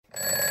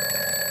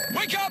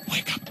Wake up!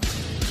 Wake up!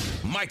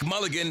 Mike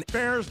Mulligan.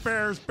 Bears,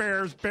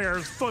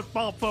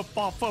 football.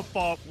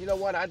 You know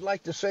what? I'd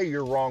like to say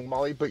you're wrong,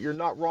 Mully, but you're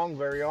not wrong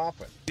very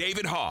often.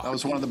 David Haugh. That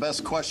was one of the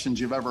best questions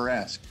you've ever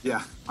asked.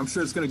 Yeah, I'm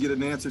sure it's going to get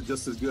an answer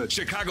just as good.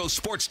 Chicago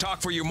Sports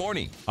Talk for your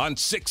morning on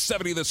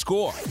 670 The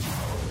Score.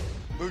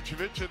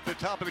 Vucevic at the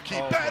top of the key.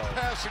 Bad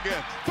pass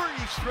again. 3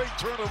 straight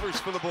turnovers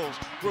for the Bulls.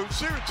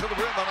 Rozier to the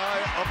rim and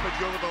up and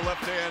go with the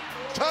left hand.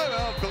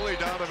 Timeout, Billy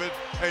Donovan.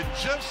 And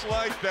just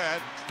like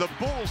that, the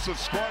Bulls have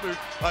squandered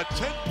a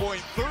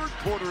 10-point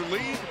third-quarter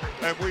lead,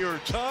 and we are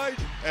tied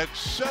at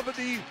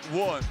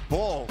 71.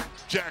 Ball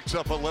jacks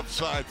up a left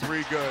side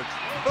three, good.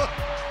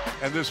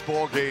 And this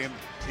ball game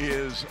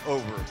is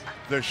over.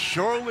 The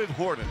Charlotte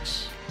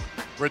Hornets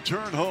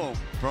return home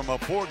from a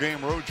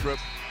 4-game road trip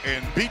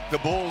and beat the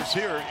Bulls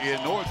here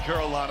in North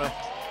Carolina.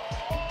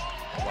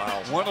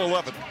 Wow,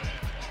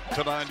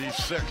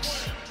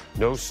 111-96.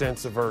 No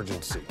sense of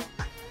urgency,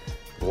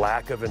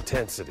 lack of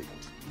intensity.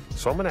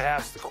 So I'm going to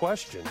ask the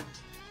question,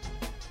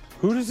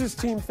 who does this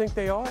team think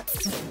they are?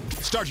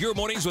 Start your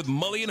mornings with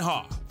Mully and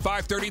Haugh,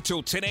 5:30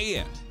 till 10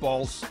 a.m.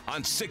 Balls.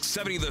 On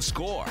 670 The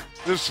Score.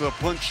 This is a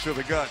punch to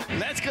the gut.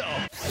 Let's go.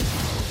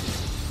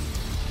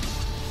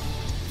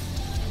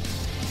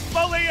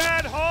 Mully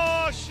and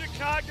Haugh,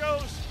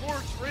 Chicago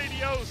Sports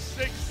Radio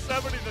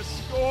 670 The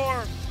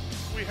Score.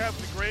 We have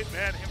the great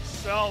man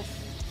himself,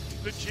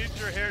 the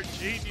ginger-haired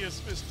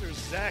genius, Mr.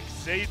 Zach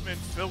Zaidman,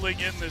 filling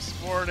in this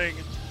morning.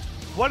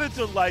 What a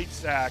delight,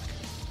 Zach.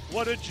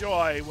 What a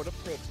joy. What a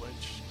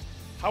privilege.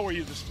 How are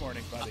you this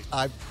morning, buddy?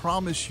 I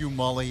promise you,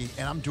 Mully,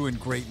 and I'm doing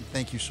great, and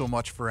thank you so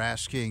much for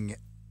asking.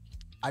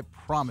 I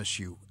promise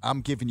you,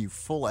 I'm giving you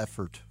full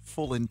effort,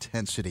 full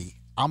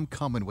intensity. I'm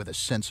coming with a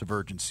sense of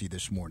urgency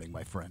this morning,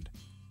 my friend.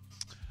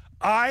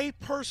 I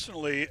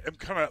personally am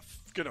kind of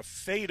going to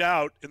fade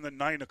out in the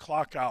 9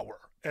 o'clock hour,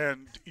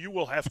 and you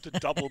will have to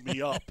double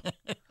me up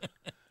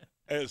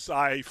as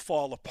I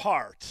fall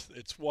apart.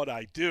 It's what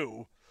I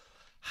do.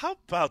 How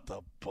about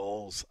the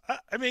Bulls?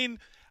 I mean,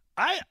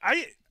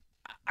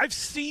 I've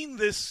seen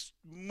this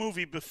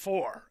movie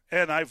before,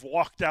 and I've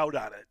walked out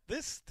on it.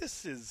 This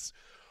is,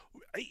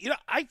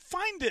 I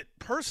find it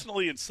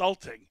personally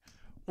insulting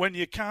when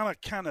you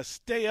kind of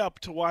stay up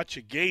to watch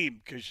a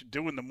game because you're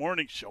doing the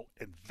morning show,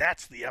 and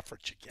that's the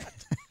effort you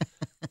get.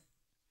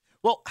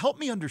 Well, help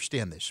me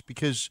understand this,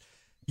 because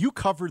you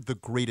covered the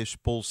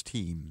greatest Bulls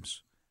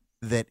teams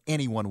that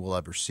anyone will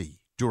ever see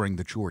during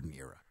the Jordan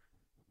era.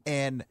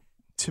 And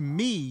to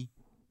me,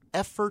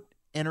 effort,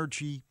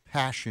 energy,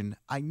 passion,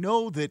 I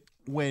know that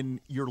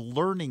when you're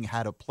learning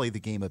how to play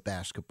the game of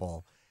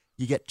basketball,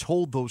 you get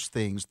told those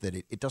things, that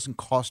it doesn't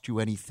cost you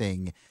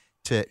anything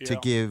to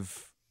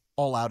give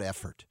all-out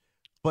effort.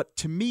 But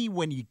to me,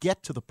 when you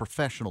get to the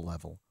professional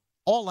level,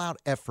 all-out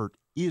effort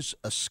is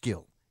a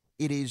skill.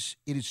 It is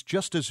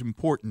just as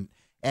important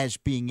as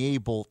being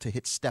able to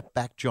hit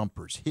step-back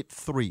jumpers, hit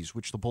threes,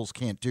 which the Bulls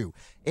can't do.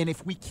 And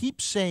if we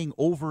keep saying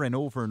over and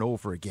over and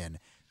over again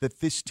that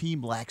this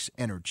team lacks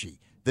energy,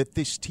 that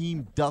this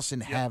team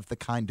doesn't have the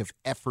kind of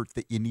effort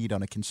that you need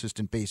on a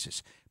consistent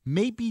basis,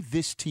 maybe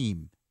this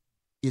team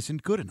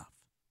isn't good enough.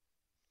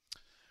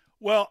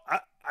 Well,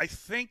 I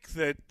think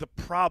that the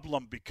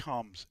problem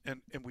becomes,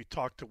 and we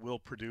talked to Will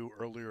Perdue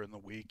earlier in the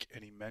week,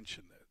 and he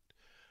mentioned it.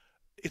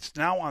 It's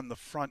now on the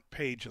front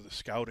page of the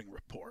scouting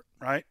report,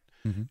 right?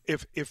 Mm-hmm.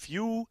 If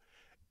you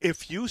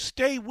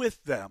stay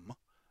with them,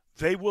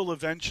 they will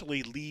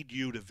eventually lead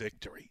you to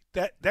victory.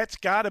 That's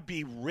got to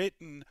be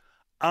written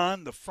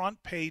on the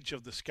front page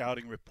of the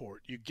scouting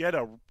report. You get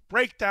a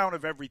breakdown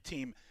of every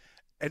team,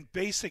 and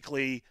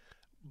basically,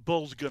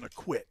 Bulls gonna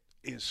quit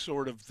is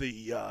sort of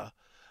the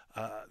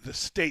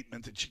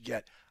statement that you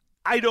get.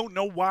 I don't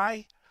know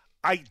why.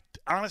 I,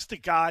 honest to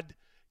God,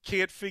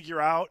 can't figure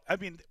out. I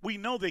mean, we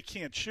know they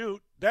can't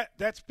shoot.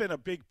 That's been a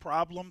big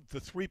problem. The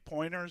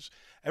three-pointers,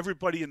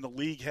 everybody in the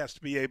league has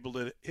to be able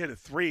to hit a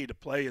three to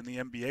play in the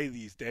NBA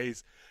these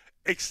days,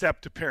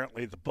 except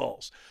apparently the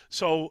Bulls.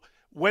 So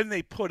when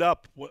they put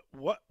up,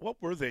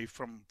 what were they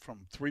from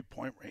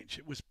three-point range?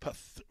 It was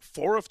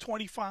 4 of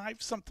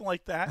 25, something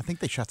like that. I think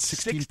they shot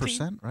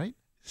 16%, right?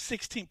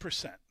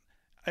 16%.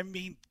 I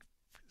mean,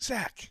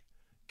 Zach,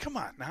 come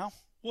on now.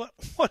 What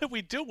are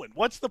we doing?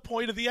 What's the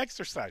point of the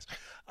exercise?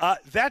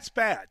 That's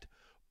bad.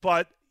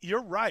 But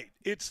you're right.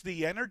 It's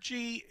the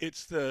energy.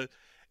 It's the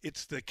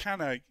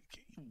kind of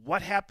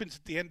what happens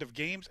at the end of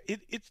games.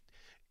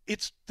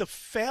 It's the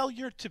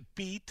failure to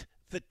beat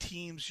the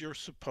teams you're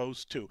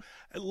supposed to.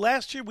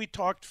 Last year we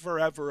talked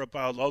forever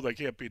about, they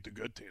can't beat the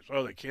good teams.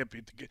 They can't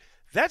beat the good.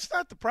 That's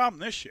not the problem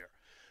this year.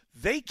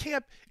 They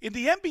can't. In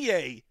the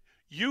NBA,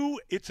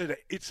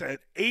 it's an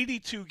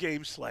 82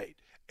 game slate.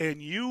 And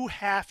you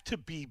have to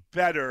be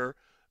better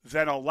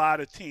than a lot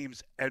of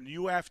teams, and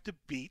you have to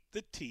beat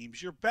the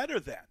teams you're better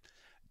than.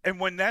 And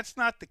when that's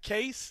not the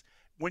case,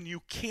 when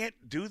you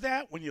can't do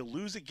that, when you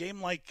lose a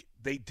game like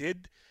they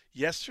did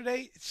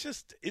yesterday, it's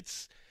just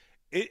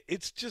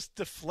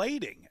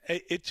deflating.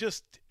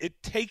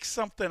 It takes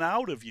something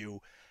out of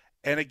you.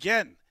 And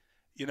again,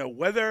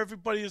 whether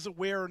everybody is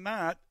aware or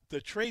not,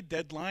 the trade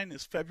deadline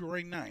is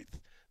February 9th.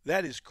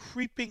 That is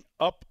creeping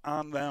up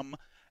on them.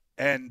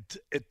 And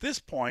at this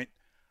point,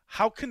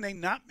 how can they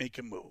not make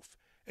a move?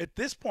 At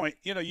this point,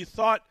 you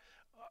thought,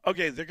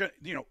 okay, they're going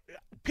to,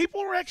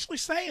 people were actually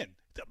saying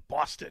that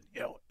Boston,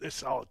 this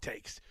is all it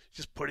takes.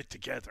 Just put it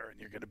together and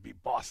you're going to be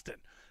Boston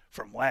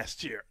from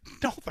last year.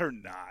 No, they're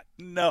not.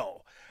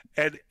 No.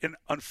 And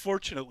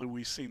unfortunately,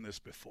 we've seen this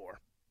before.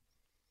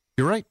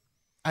 You're right.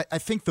 I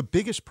think the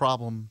biggest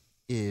problem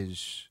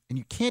is, and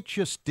you can't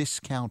just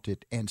discount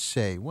it and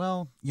say,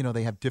 well,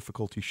 they have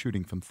difficulty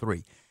shooting from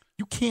three.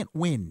 You can't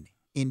win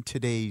in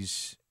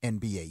today's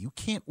NBA. You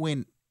can't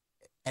win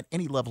at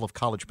any level of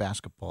college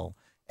basketball,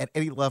 at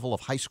any level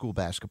of high school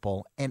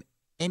basketball, and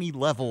any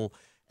level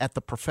at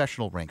the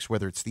professional ranks,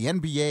 whether it's the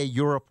NBA,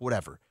 Europe,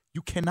 whatever.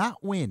 You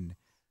cannot win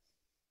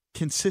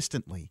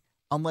consistently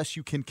unless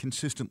you can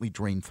consistently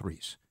drain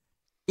threes.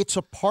 It's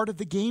a part of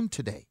the game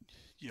today.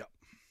 Yeah.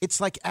 It's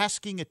like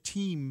asking a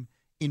team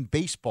in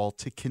baseball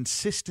to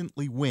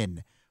consistently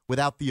win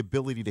without the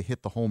ability to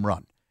hit the home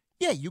run.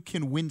 Yeah, you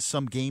can win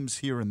some games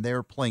here and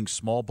there playing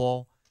small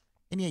ball,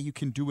 and yeah, you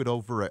can do it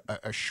over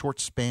a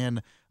short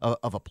span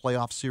of a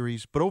playoff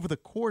series. But over the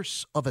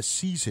course of a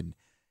season,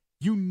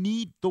 you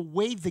need, the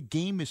way the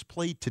game is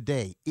played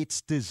today,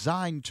 it's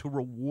designed to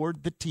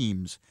reward the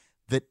teams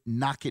that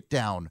knock it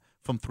down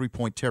from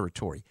three-point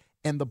territory.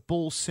 And the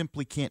Bulls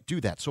simply can't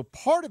do that. So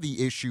part of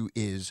the issue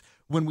is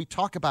when we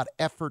talk about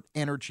effort,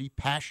 energy,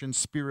 passion,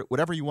 spirit,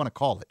 whatever you want to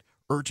call it,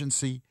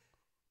 urgency,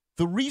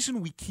 the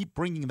reason we keep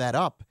bringing that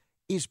up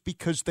is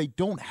because they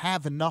don't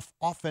have enough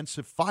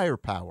offensive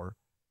firepower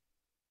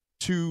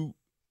to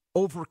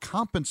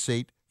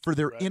overcompensate for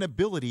their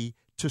inability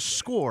to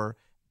score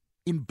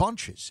in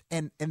bunches.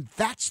 And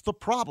that's the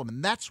problem.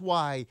 And that's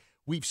why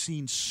we've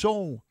seen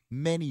so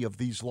many of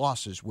these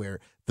losses where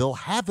they'll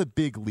have a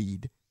big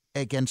lead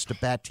against a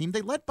bad team.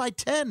 They led by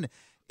 10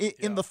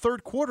 in the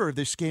third quarter of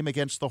this game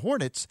against the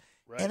Hornets.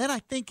 Right. And then I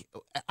think,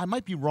 I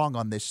might be wrong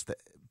on this,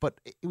 but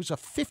it was a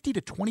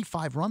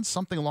 50-25 run,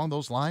 something along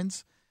those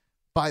lines,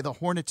 by the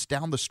Hornets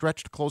down the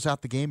stretch to close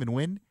out the game and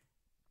win.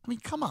 I mean,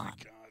 come on. Oh my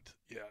God.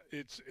 Yeah,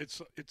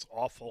 it's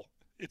awful.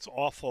 It's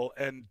awful.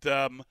 And,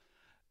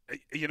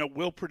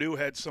 Will Perdue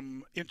had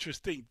some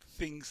interesting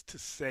things to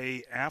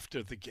say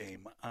after the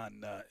game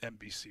on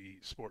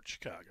NBC Sports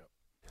Chicago.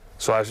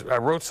 So I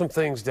wrote some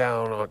things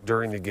down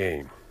during the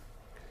game.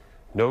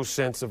 No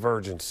sense of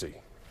urgency,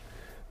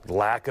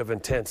 lack of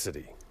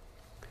intensity.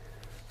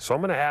 So I'm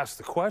going to ask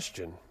the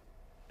question,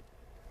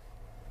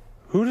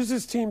 who does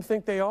this team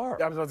think they are?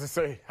 I was about to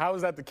say, how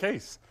is that the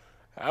case?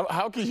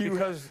 How can you,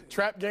 because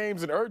trap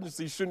games and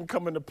urgency shouldn't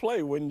come into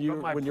play when your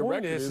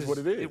record is what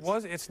it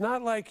is? It's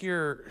not like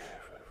you're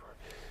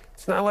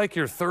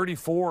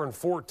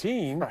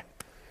 34-14. Right.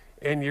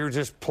 And you're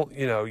just going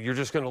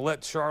to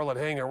let Charlotte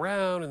hang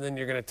around, and then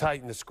you're going to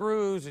tighten the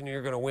screws, and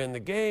you're going to win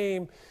the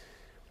game.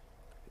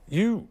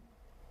 You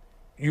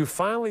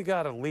finally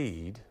got a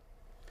lead.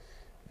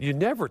 You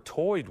never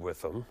toyed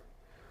with them.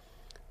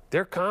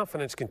 Their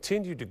confidence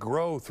continued to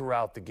grow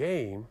throughout the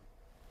game.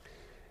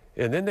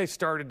 And then they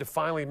started to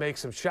finally make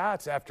some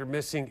shots after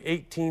missing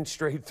 18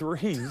 straight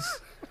threes.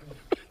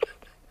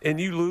 And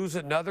you lose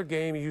another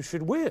game you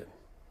should win.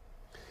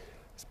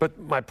 But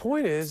my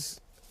point is,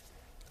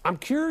 I'm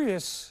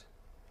curious.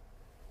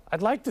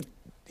 I'd like to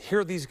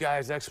hear these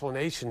guys'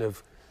 explanation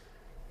of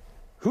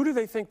who do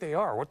they think they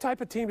are? What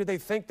type of team do they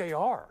think they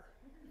are?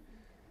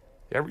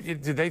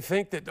 Do they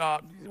think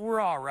that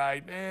we're all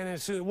right, man,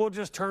 we'll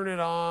just turn it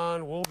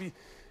on.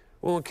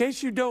 Well, in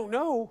case you don't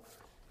know,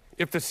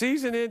 if the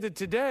season ended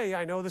today,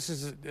 I know this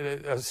is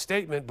a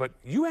statement, but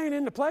you ain't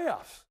in the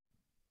playoffs.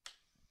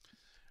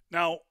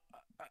 Now,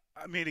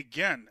 I mean,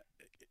 again,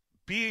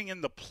 being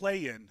in the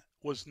play-in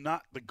was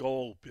not the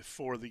goal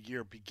before the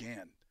year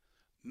began.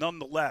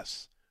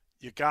 Nonetheless,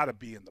 you got to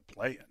be in the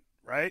play-in,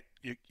 right?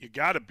 You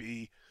got to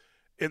be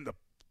in the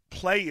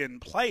play-in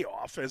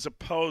playoff as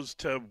opposed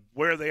to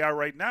where they are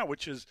right now,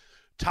 which is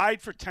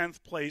tied for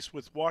 10th place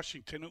with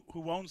Washington,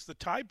 who owns the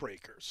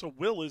tiebreaker. So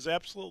Will is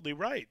absolutely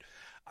right.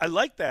 I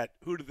like that.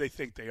 Who do they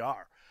think they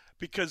are?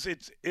 Because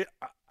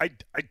I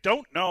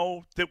don't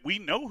know that we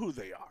know who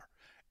they are.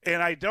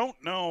 And I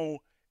don't know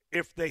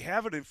if they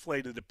have an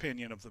inflated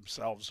opinion of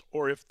themselves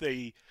or if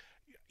they,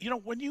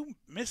 when you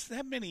miss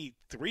that many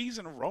threes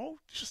in a row,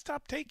 just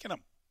stop taking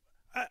them.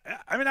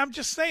 I mean, I'm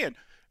just saying,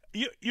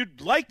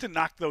 you'd like to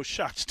knock those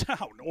shots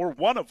down or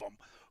one of them,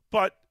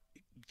 but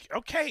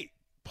okay,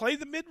 play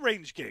the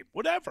mid-range game,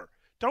 whatever.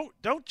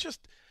 Don't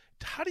just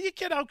 – how do you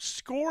get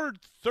outscored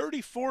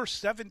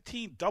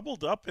 34-17,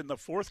 doubled up in the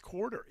fourth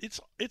quarter?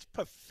 It's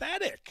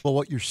pathetic. Well,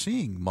 what you're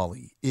seeing,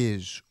 Mully,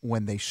 is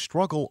when they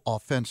struggle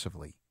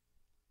offensively,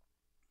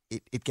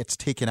 it gets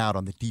taken out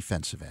on the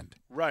defensive end.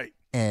 Right.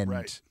 And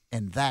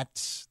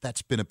that's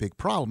been a big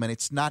problem. And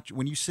it's not –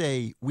 when you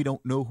say we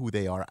don't know who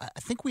they are, I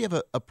think we have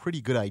a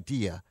pretty good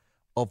idea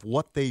of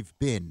what they've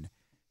been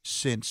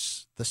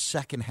since the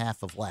second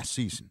half of last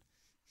season.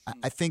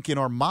 I think in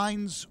our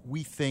minds,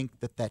 we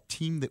think that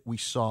team that we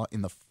saw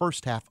in the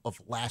first half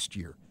of last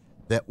year,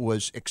 that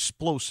was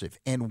explosive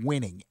and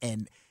winning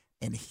and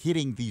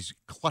hitting these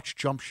clutch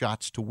jump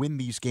shots to win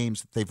these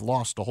games that they've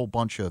lost a whole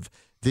bunch of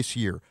this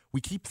year.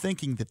 We keep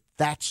thinking that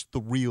that's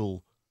the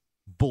real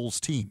Bulls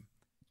team,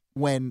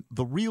 when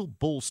the real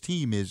Bulls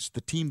team is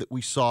the team that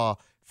we saw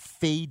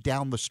fade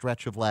down the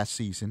stretch of last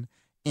season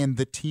and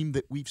the team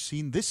that we've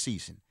seen this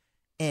season.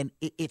 And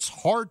it's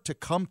hard to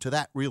come to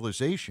that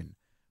realization,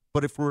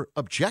 but if we're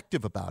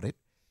objective about it,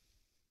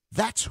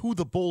 that's who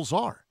the Bulls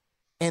are.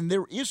 And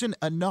there isn't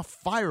enough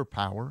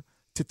firepower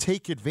to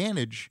take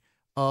advantage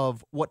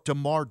of what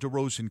DeMar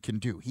DeRozan can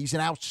do. He's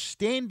an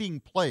outstanding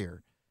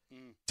player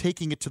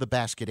taking it to the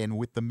basket and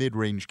with the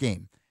mid-range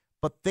game.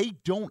 But they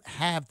don't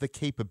have the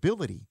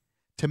capability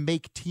to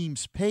make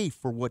teams pay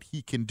for what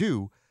he can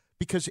do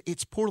because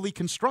it's poorly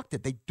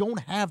constructed. They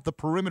don't have the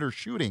perimeter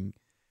shooting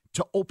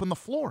to open the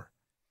floor.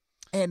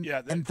 And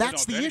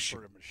that's the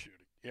issue.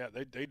 Yeah,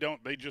 they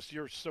don't. They just,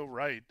 you're so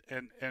right.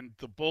 And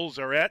the Bulls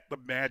are at the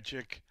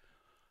Magic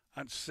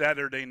on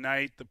Saturday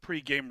night, the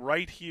pregame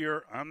right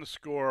here on the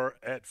Score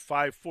at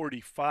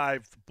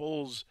 5:45. The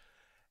Bulls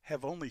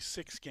have only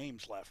 6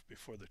 games left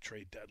before the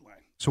trade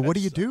deadline. So what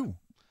do you do?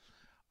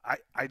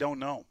 I don't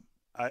know.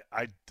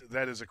 I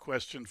that is a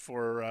question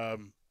for.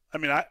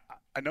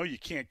 I know you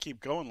can't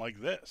keep going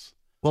like this.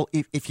 Well,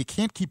 if you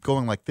can't keep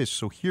going like this,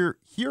 so here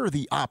are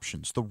the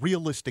options, the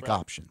realistic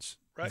options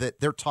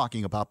that they're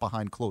talking about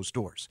behind closed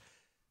doors.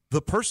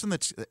 The person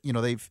that's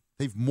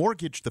they've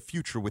mortgaged the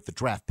future with the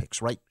draft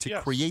picks, right,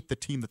 to create the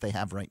team that they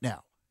have right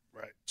now.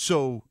 Right.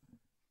 So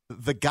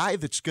the guy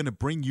that's going to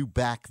bring you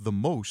back the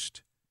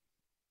most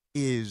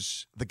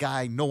is the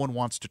guy no one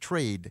wants to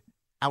trade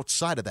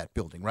outside of that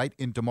building, right,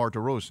 in DeMar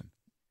DeRozan.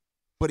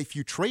 But if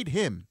you trade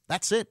him,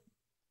 that's it.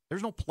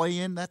 There's no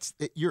play-in. That's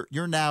it.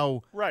 You're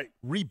now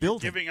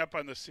rebuilding. You're giving up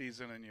on the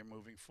season and you're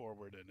moving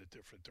forward in a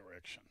different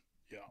direction.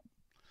 Yeah.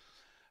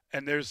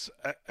 And there's,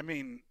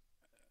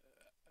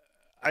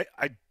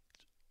 I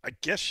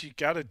guess you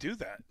got to do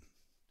that.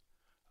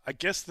 I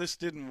guess this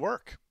didn't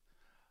work.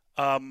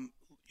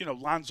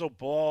 Lonzo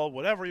Ball,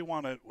 whatever you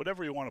want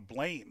to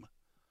blame,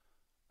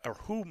 or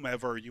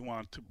whomever you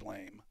want to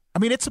blame. I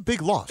mean, it's a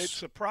big loss.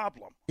 It's a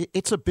problem.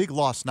 It's a big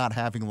loss not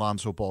having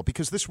Lonzo Ball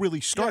because this really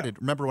started.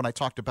 Yeah. Remember when I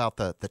talked about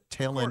the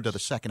tail end of the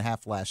second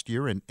half last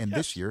year and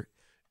this year?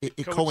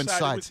 It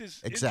coincides. With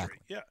his exactly.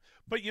 Injury. Yeah.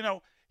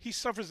 But, he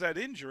suffers that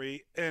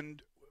injury,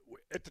 and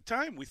at the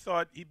time we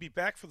thought he'd be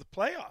back for the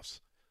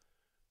playoffs.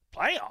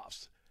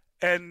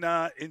 And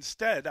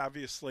instead,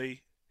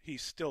 obviously,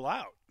 he's still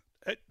out.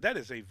 That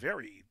is a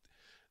very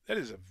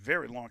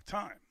long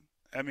time.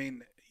 I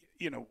mean,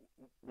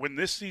 when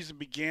this season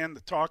began,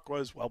 the talk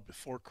was, well,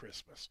 before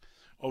Christmas.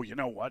 Oh, you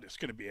know what? It's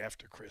going to be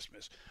after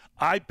Christmas.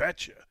 I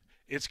bet you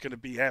it's going to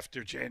be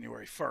after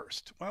January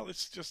 1st. Well,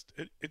 it's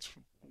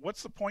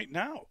what's the point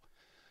now?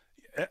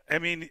 I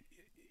mean,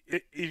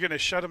 you're going to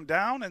shut him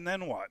down, and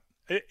then what?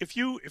 If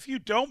you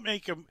don't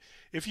make him,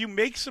 if you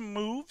make some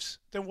moves,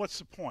 then what's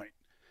the point?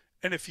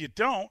 And if you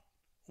don't,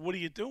 what are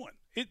you doing?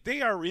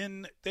 They are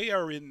in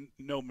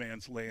no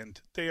man's land.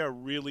 They are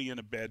really in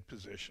a bad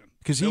position.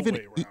 Because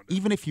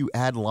even if you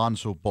add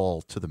Lonzo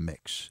Ball to the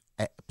mix,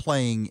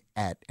 playing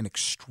at an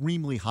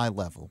extremely high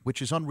level,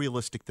 which is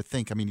unrealistic to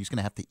think. I mean, he's going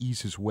to have to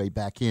ease his way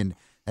back in.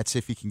 That's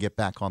if he can get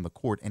back on the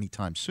court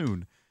anytime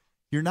soon.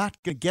 You're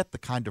not going to get the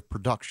kind of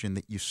production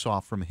that you saw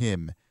from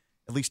him,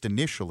 at least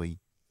initially,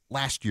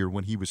 last year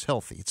when he was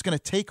healthy. It's going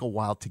to take a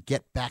while to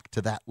get back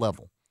to that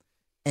level.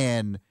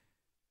 And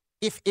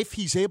if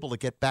he's able to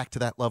get back to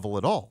that level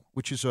at all,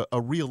 which is a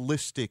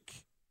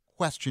realistic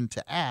question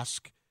to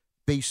ask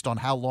based on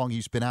how long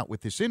he's been out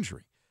with this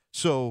injury.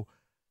 So,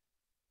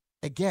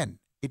 again,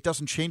 it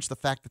doesn't change the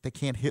fact that they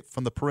can't hit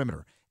from the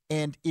perimeter.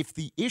 And if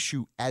the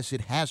issue, as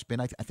it has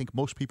been, I think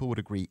most people would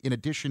agree, in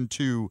addition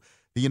to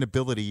the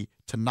inability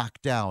to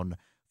knock down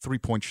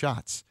three-point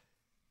shots,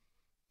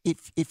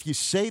 if you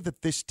say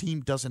that this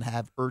team doesn't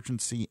have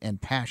urgency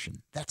and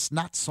passion, that's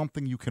not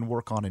something you can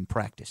work on in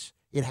practice.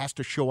 It has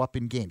to show up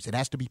in games. It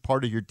has to be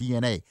part of your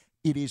DNA.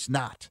 It is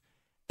not.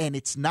 And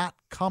it's not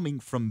coming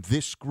from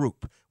this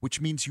group, which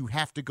means you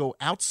have to go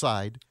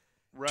outside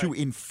to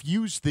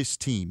infuse this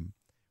team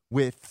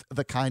with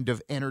the kind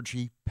of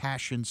energy,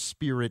 passion,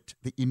 spirit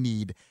that you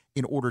need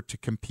in order to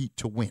compete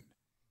to win.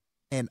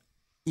 And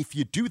if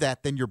you do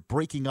that, then you're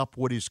breaking up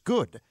what is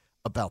good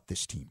about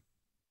this team.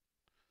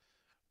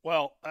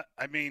 Well,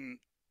 I mean,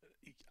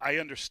 I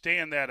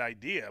understand that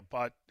idea,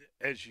 but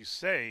as you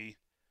say,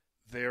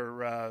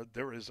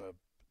 there is a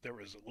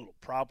little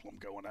problem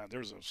going on.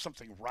 There's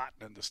something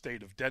rotten in the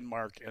state of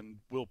Denmark, and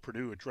Will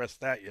Perdue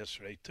addressed that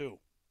yesterday too.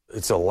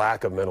 It's a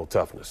lack of mental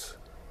toughness,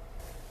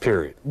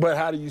 period. But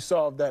how do you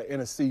solve that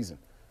in a season?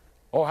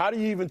 Or how do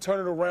you even turn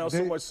it around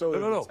so much so that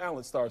the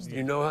talent starts to...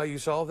 You know how you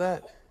solve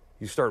that?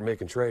 You start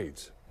making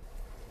trades.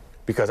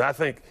 Because I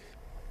think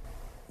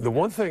the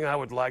one thing I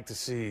would like to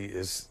see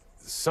is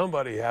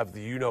somebody have the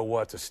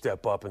you-know-what to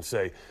step up and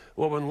say,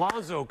 well, when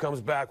Lonzo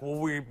comes back,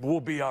 we'll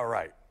be all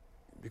right.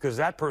 Because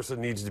that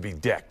person needs to be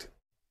decked.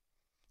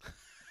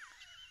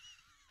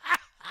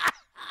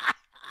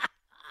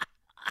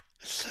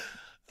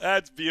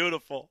 That's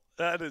beautiful.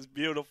 That is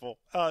beautiful.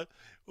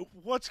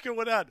 What's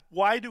going on?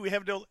 Why do we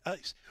have no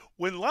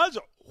when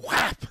Lonzo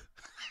whap?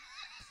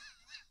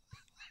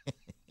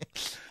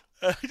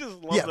 I just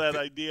love that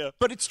idea.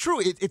 But it's true.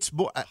 It's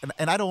more,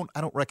 and I don't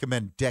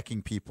recommend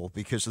decking people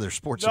because of their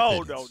sports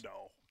opinions.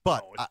 No.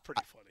 But it's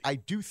pretty funny. I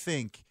do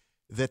think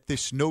that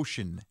this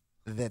notion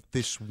that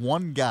this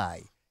one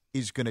guy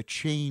is going to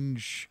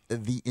change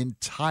the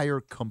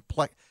entire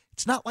complex.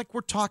 It's not like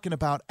we're talking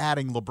about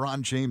adding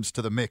LeBron James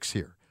to the mix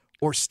here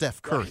or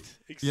Steph Curry. Right.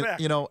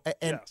 Exactly.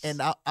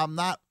 And I'm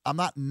not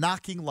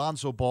knocking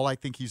Lonzo Ball. I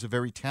think he's a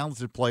very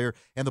talented player,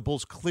 and the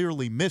Bulls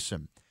clearly miss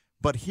him.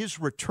 But his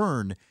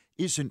return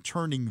isn't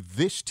turning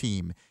this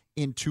team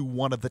into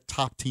one of the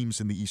top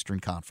teams in the Eastern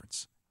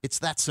Conference. It's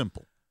that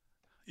simple.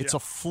 Yeah. It's a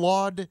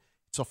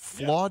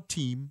flawed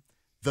team.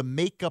 The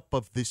makeup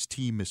of this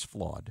team is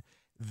flawed.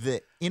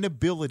 The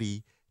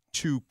inability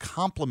to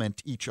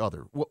complement each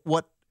other.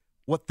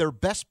 What their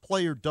best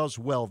player does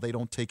well, they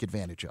don't take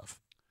advantage of.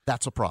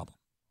 That's a problem.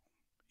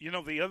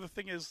 The other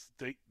thing is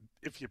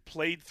if you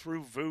played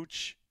through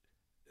Vooch,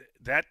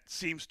 that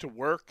seems to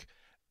work.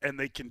 And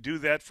they can do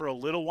that for a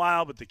little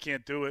while, but they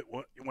can't do it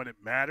when it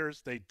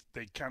matters. They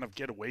kind of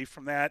get away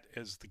from that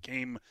as the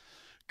game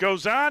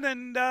goes on,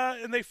 and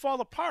they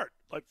fall apart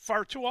like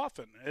far too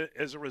often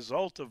as a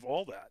result of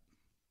all that.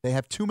 They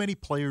have too many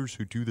players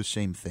who do the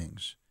same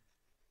things.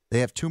 They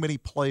have too many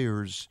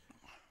players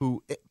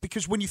who,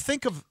 because when you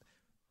think of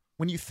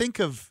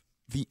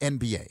the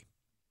NBA,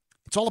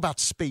 it's all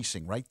about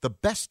spacing, right? The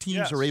best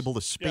teams are able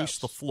to space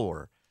the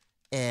floor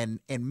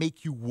and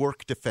make you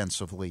work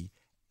defensively,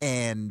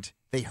 and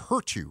they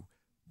hurt you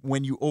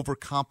when you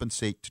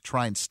overcompensate to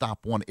try and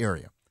stop one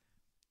area.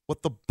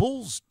 What the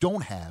Bulls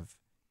don't have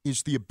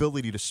is the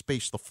ability to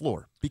space the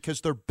floor because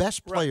their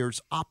best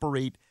players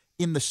operate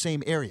in the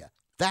same area.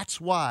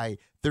 That's why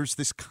there's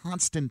this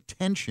constant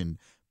tension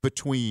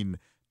between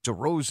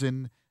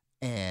DeRozan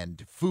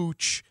and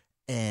Vooch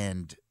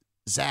and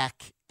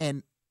Zach,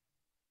 and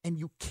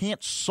you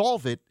can't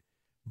solve it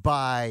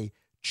by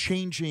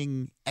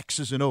changing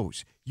X's and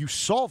O's. You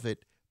solve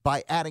it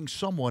by adding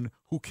someone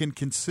who can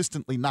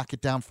consistently knock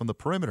it down from the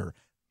perimeter.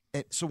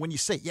 And so when you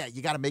say,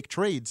 you got to make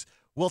trades,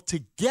 well,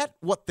 to get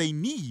what they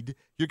need,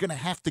 you're going to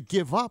have to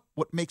give up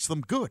what makes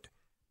them good.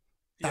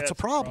 That's a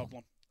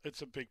problem.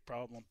 It's a big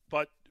problem.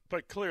 But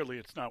clearly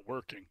it's not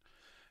working.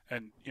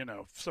 And,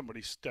 if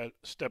somebody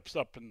steps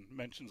up and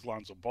mentions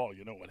Lonzo Ball,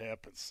 you know what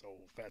happens. So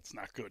that's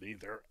not good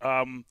either.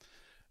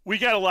 We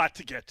got a lot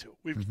to get to.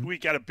 We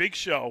got a big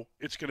show.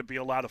 It's going to be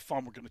a lot of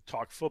fun. We're going to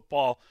talk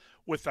football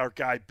with our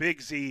guy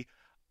Big Z.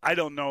 I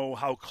don't know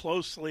how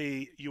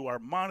closely you are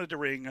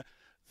monitoring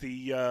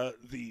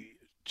the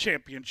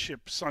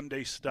championship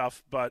Sunday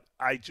stuff, but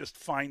I just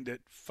find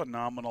it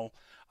phenomenal.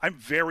 I'm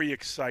very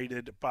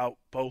excited about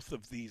both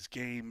of these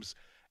games,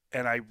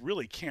 and I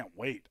really can't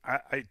wait.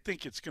 I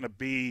think it's going to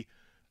be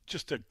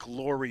just a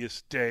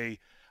glorious day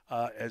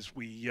as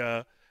we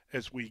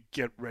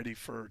get ready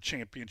for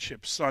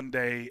Championship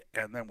Sunday,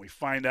 and then we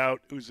find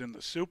out who's in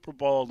the Super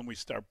Bowl, and we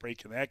start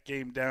breaking that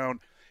game down.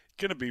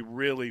 Going to be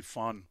really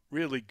fun,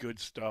 really good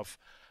stuff.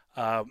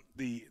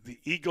 The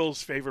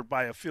Eagles favored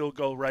by a field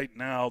goal right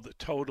now. The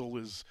total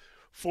is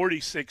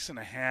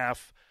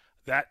 46.5.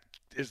 That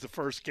is the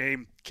first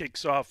game.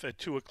 Kicks off at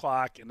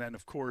 2:00, and then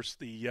of course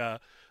the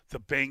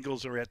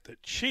Bengals are at the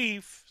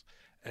Chiefs,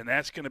 and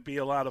that's going to be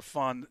a lot of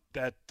fun.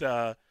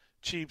 That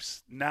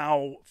Chiefs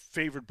now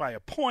favored by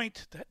a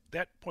point.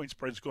 That point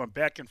spread is going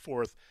back and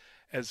forth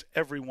as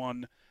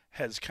everyone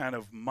has kind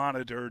of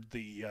monitored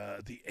the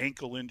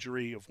ankle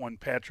injury of one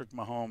Patrick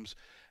Mahomes,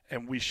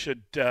 and we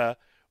should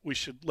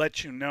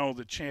let you know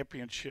the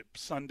Championship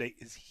Sunday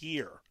is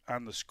here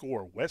on the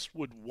Score.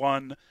 Westwood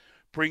One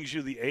brings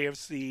you the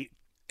AFC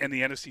and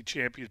the NFC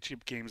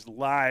Championship games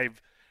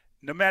live,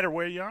 no matter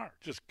where you are.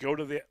 Just go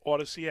to the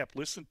Odyssey app,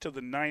 listen to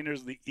the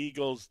Niners, the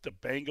Eagles, the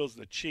Bengals,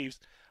 the Chiefs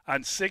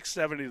on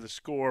 670 The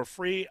Score,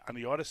 free on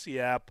the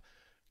Odyssey app.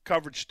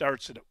 Coverage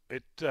starts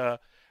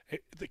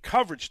the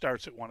coverage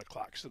starts at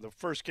 1:00, so the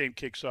first game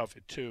kicks off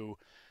at 2:00,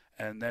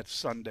 and that's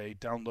Sunday.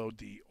 Download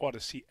the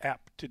Odyssey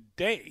app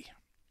today.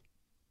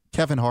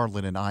 Kevin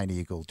Harlan and Ian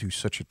Eagle do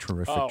such a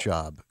terrific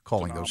job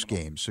calling those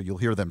games, so you'll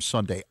hear them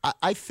Sunday.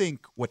 I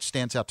think what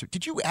stands out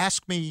did you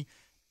ask me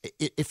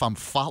if I'm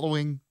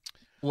following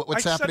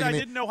what's happening? I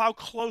didn't know how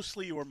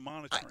closely you were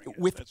monitoring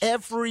with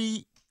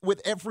every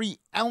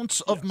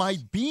ounce of my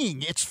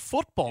being. It's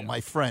football,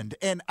 my friend.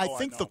 And I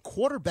think the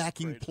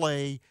quarterbacking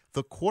play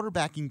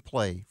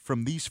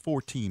from these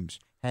four teams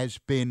has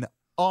been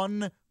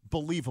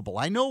unbelievable.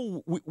 I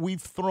know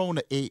we've thrown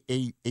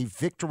a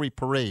victory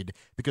parade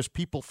because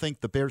people think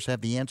the Bears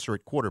have the answer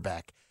at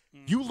quarterback.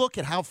 You look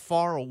at how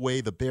far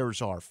away the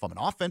Bears are from an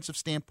offensive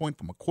standpoint,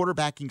 from a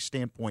quarterbacking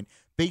standpoint,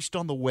 based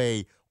on the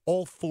way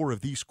all four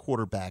of these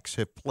quarterbacks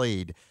have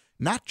played,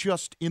 not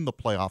just in the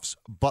playoffs,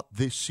 but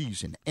this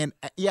season. And,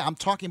 I'm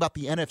talking about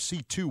the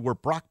NFC, too, where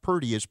Brock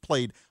Purdy has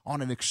played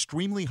on an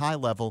extremely high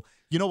level.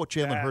 You know what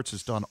Jalen Hurts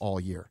has done all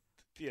year.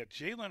 Yeah,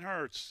 Jalen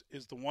Hurts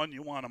is the one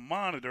you want to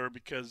monitor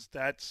because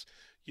that's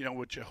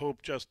what you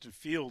hope Justin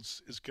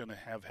Fields is going to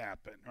have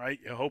happen, right?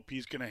 You hope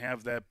he's going to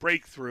have that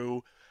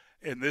breakthrough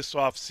in this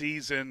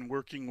offseason,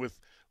 working with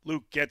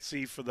Luke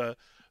Getsy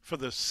for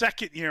the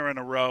second year in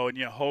a row, and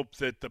you hope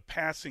that the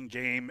passing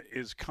game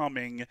is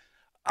coming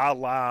a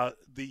la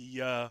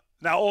the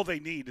now all they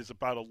need is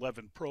about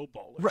 11 Pro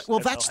Bowlers. Right. Well,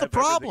 that's the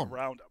problem.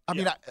 I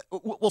mean,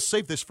 we'll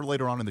save this for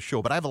later on in the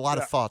show, but I have a lot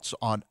of thoughts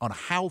on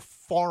how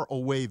far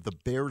away the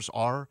Bears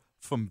are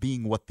from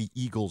being what the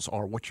Eagles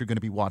are, what you're going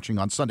to be watching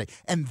on Sunday.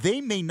 And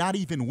they may not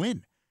even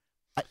win.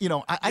 I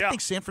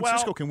think San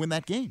Francisco can win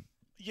that game.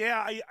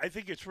 Yeah, I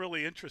think it's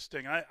really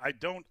interesting. I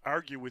don't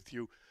argue with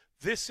you.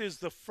 This is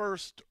the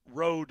first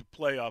road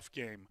playoff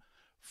game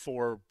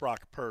for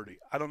Brock Purdy.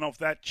 I don't know if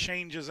that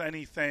changes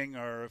anything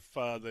or if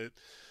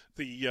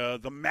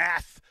the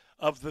math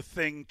of the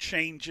thing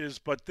changes,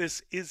 but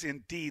this is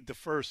indeed the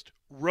first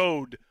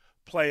road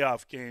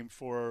playoff game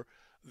for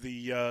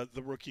the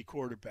rookie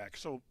quarterback.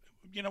 So,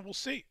 we'll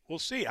see. We'll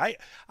see. I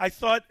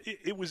thought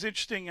it was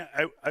interesting.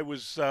 I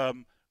was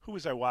who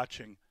was I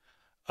watching?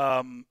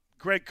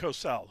 Greg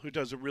Cosell, who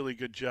does a really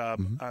good job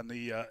on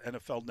the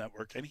NFL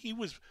Network, and he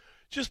was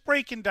just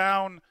breaking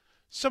down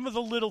some of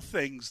the little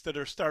things that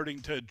are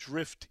starting to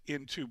drift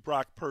into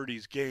Brock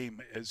Purdy's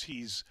game as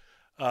he's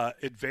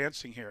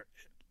advancing here.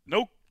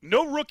 No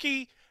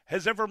rookie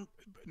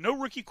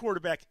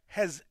quarterback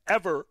has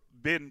ever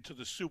been to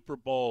the Super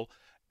Bowl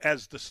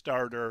as the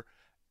starter,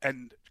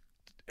 and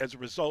as a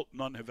result,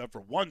 none have ever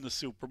won the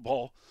Super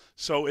Bowl.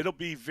 So it'll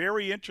be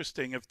very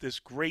interesting if this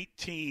great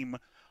team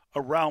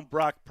around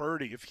Brock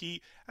Purdy,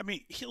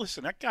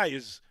 listen, that guy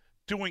is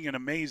doing an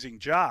amazing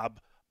job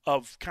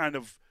of kind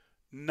of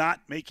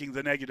not making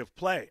the negative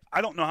play.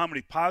 I don't know how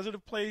many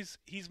positive plays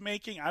he's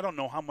making. I don't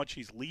know how much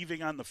he's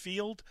leaving on the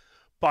field,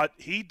 but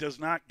he does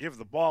not give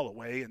the ball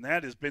away, and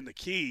that has been the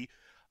key.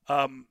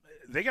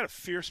 They got a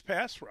fierce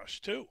pass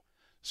rush, too.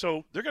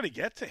 So they're going to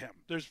get to him.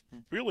 There's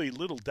really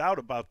little doubt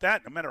about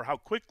that, no matter how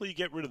quickly you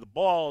get rid of the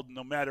ball,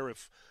 no matter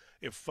if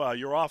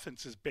your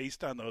offense is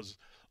based on those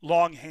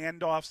long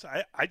handoffs.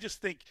 I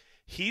just think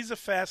he's a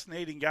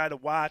fascinating guy to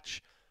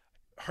watch.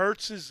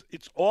 Hurts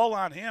it's all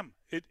on him.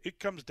 It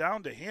comes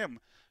down to him.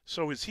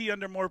 So is he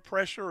under more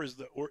pressure or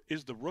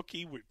is the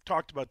rookie? We've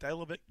talked about that a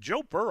little bit.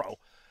 Joe Burrow,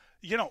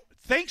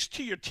 thanks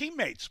to your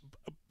teammates,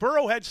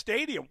 Burrowhead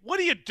Stadium, what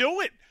are you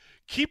doing?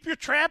 Keep your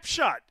trap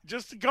shut.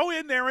 Just go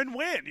in there and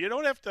win. You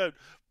don't have to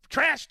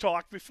trash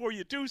talk before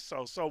you do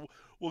so. So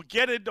we'll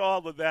get into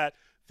all of that.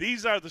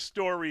 These are the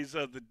stories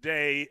of the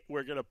day.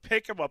 We're going to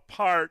pick them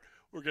apart.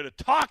 We're going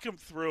to talk them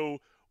through.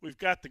 We've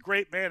got the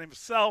great man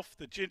himself,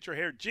 the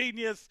ginger-haired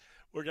genius.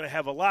 We're going to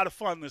have a lot of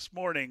fun this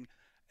morning,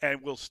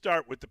 and we'll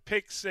start with the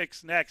Pick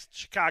Six next.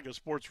 Chicago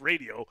Sports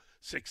Radio,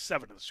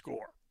 6-7 of the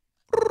Score.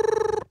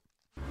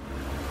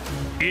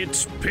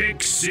 It's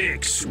Pick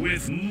Six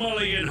with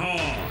Mully and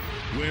Haw,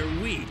 where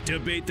we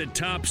debate the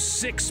top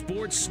 6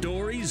 sports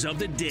stories of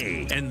the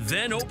day and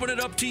then open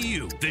it up to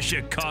you, the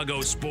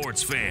Chicago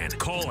sports fan.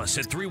 Call us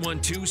at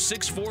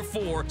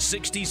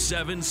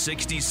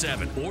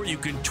 312-644-6767, or you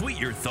can tweet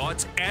your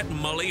thoughts at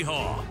Mully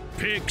Haw.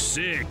 Pick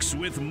Six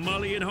with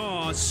Mully and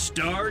Haw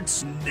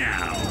starts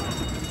now.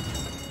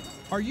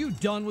 Are you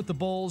done with the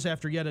Bulls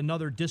after yet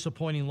another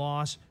disappointing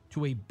loss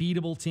to a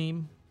beatable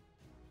team?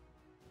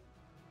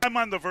 I'm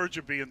on the verge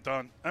of being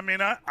done.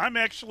 I'm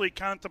actually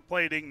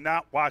contemplating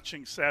not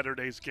watching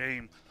Saturday's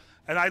game,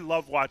 and I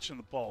love watching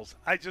the Bulls.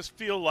 I just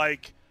feel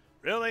like,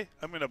 really?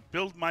 I'm going to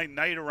build my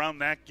night around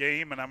that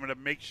game, and I'm going to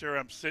make sure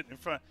I'm sitting in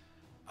front.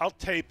 I'll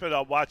tape it,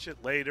 I'll watch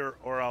it later,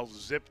 or I'll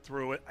zip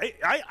through it.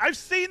 I've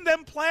seen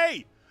them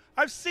play.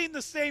 I've seen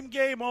the same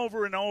game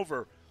over and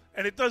over,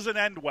 and it doesn't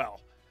end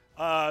well.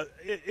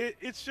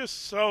 It's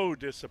just so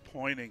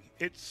disappointing.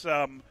 It's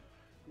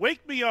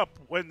wake me up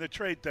when the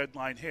trade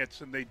deadline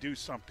hits and they do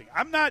something.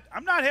 I'm not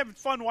having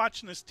fun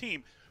watching this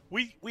team.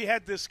 We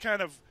had this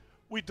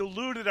we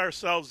deluded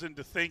ourselves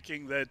into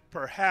thinking that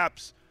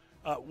perhaps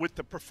with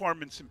the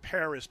performance in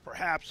Paris,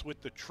 perhaps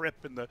with the trip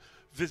and the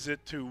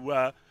visit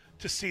to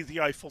see the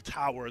Eiffel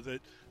Tower,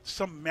 that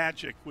some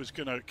magic was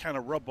going to kind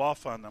of rub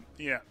off on them.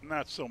 Yeah,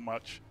 not so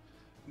much.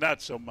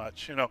 Not so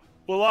much.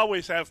 We'll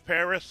always have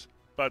Paris,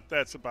 but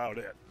that's about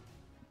it.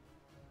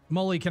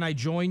 Mully, can I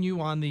join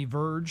you on the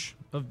verge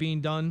of being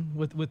done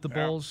with the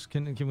Bulls?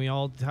 Can we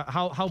all?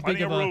 How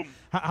big of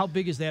how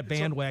big is that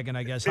bandwagon?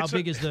 I guess how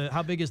big is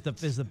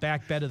the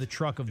back bed of the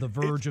truck of the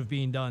verge of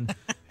being done?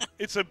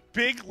 It's a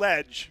big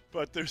ledge,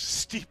 but there's a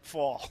steep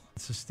fall.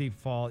 It's a steep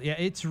fall. Yeah,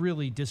 it's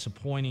really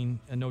disappointing,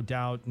 no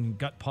doubt, and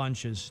gut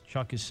punch, as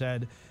Chuck has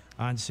said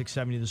on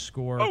 670 The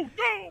Score. Oh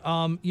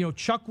no!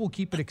 Chuck will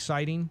keep it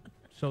exciting,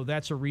 so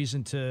that's a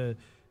reason to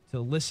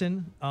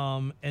listen.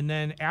 And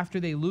then after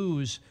they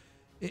lose.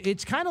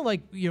 It's kind of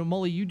like,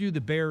 Mully, you do the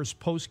Bears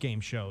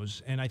post-game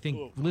shows, and I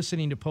think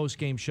listening to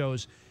post-game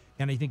shows,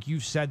 and I think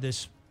you've said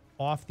this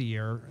off the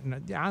air,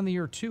 and on the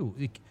air too,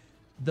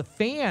 the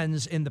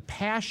fans and the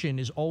passion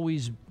is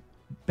always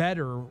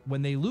better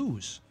when they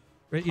lose.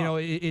 Right?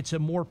 It's a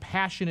more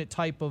passionate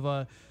type of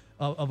a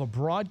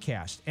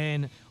broadcast.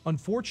 And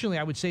unfortunately,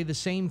 I would say the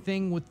same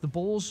thing with the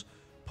Bulls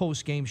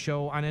post-game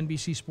show on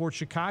NBC Sports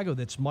Chicago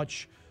that's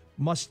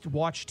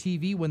must-watch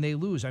TV when they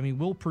lose. I mean,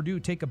 will Purdue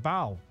take a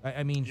bow?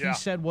 I mean, he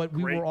said what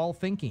we were all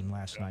thinking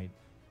last night.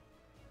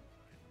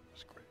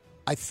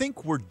 I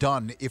think we're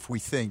done if we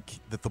think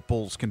that the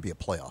Bulls can be a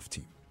playoff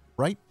team,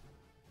 right?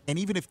 And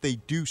even if they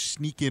do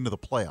sneak into the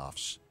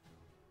playoffs,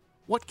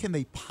 what can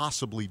they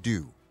possibly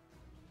do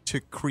to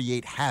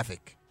create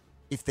havoc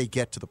if they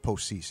get to the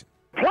postseason?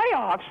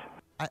 Playoffs?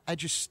 I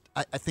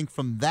think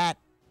from that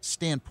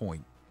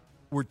standpoint,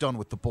 we're done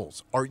with the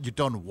Bulls. Are you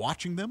done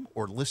watching them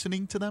or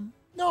listening to them?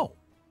 No,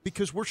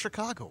 because we're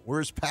Chicago.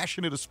 We're as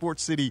passionate a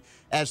sports city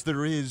as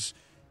there is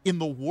in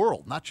the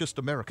world, not just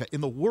America,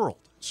 in the world.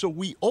 So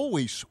we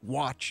always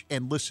watch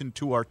and listen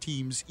to our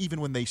teams even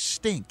when they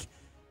stink.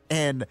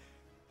 And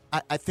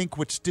I think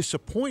what's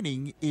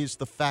disappointing is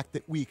the fact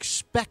that we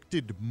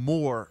expected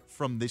more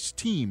from this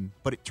team,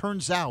 but it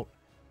turns out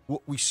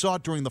what we saw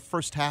during the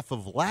first half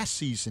of last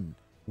season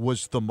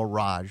was the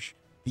mirage,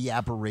 the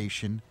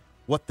aberration.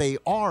 What they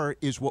are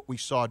is what we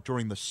saw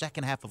during the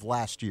second half of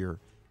last year,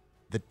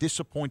 the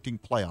disappointing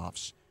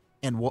playoffs,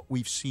 and what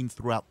we've seen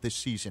throughout this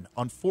season.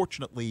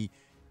 Unfortunately,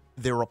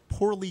 they're a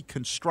poorly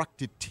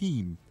constructed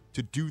team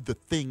to do the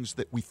things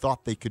that we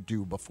thought they could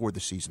do before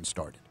the season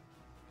started.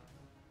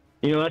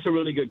 You know, that's a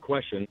really good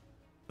question.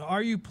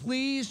 Are you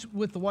pleased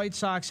with the White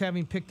Sox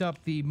having picked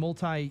up the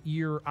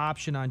multi-year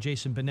option on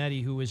Jason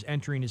Benetti, who is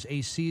entering his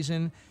 8th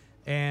season,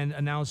 and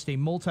announced a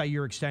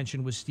multi-year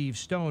extension with Steve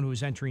Stone, who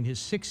is entering his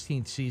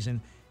 16th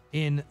season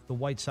in the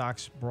White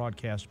Sox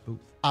broadcast booth?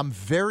 I'm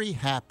very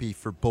happy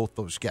for both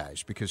those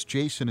guys because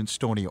Jason and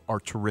Stoney are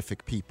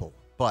terrific people.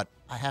 But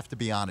I have to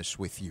be honest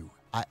with you.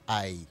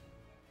 I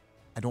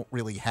don't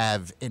really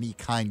have any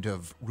kind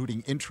of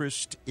rooting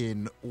interest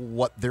in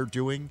what they're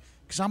doing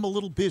because I'm a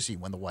little busy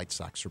when the White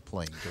Sox are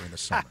playing during the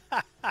summer.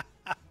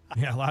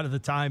 Yeah, a lot of the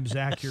time,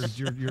 Zach,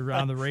 you're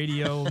on the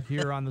radio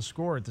here on The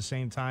Score at the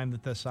same time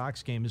that the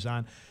Sox game is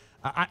on.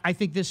 I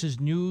think this is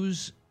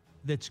news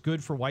that's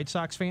good for White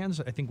Sox fans.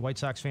 I think White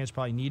Sox fans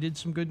probably needed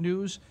some good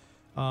news.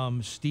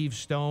 Steve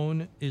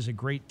Stone is a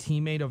great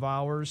teammate of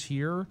ours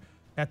here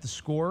at The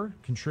Score,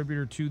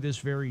 contributor to this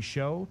very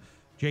show.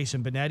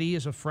 Jason Benetti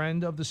is a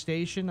friend of the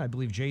station. I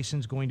believe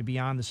Jason's going to be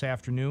on this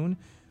afternoon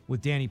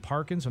with Danny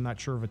Parkins. I'm not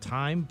sure of a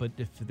time, but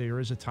if there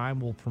is a time,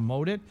 we'll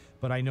promote it.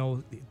 But I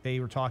know they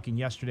were talking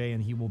yesterday,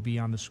 and he will be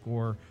on The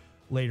Score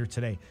later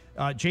today.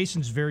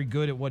 Jason's very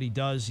good at what he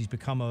does. He's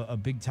become a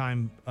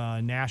big-time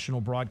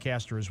national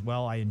broadcaster as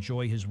well. I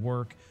enjoy his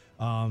work,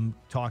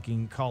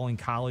 calling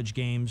college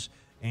games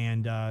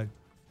and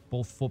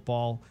both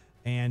football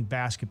and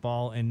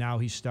basketball, and now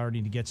he's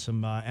starting to get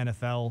some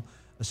NFL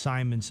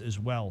assignments as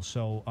well.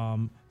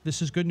 So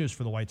this is good news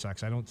for the White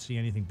Sox. I don't see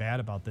anything bad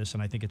about this,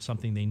 and I think it's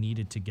something they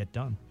needed to get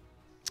done.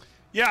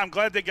 Yeah, I'm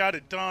glad they got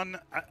it done.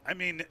 I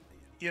mean,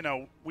 you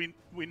know, we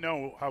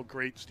know how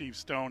great Steve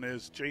Stone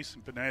is.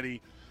 Jason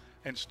Benetti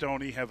and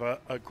Stoney have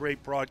a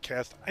great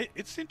broadcast.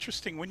 It's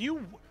interesting when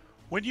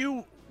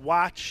you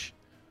watch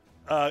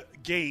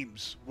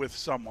games with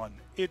someone,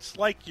 it's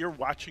like you're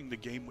watching the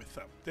game with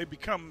them. They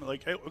become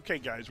like, hey, okay,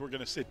 guys, we're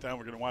going to sit down.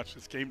 We're going to watch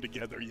this game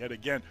together yet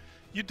again.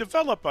 You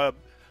develop a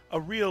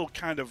real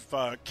kind of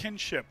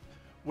kinship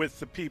with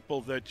the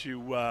people that you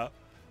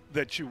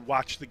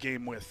watch the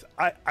game with.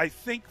 I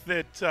think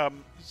that,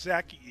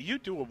 Zach, you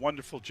do a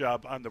wonderful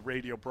job on the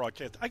radio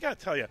broadcast. I got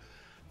to tell you,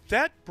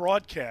 that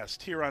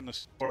broadcast here on The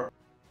Score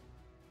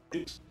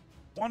is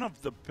one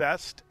of the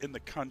best in the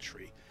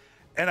country.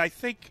 And I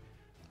think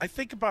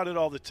about it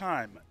all the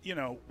time. You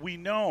know, we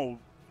know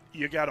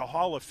you got a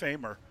Hall of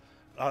Famer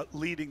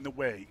leading the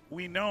way.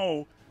 We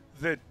know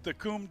that the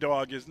Coom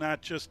Dog is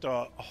not just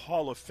a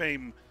Hall of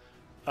Fame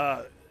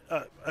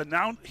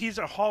he's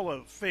a Hall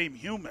of Fame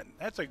human.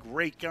 That's a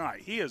great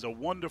guy. He is a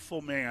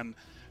wonderful man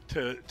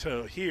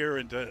to hear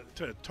and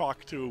to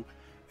talk to.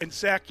 And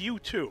Zach, you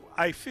too.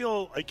 I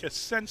feel like a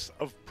sense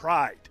of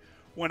pride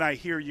when I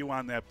hear you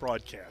on that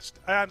broadcast.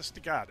 Honest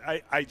to God,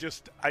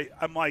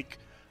 I'm like,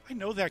 I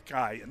know that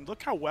guy, and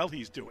look how well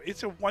he's doing.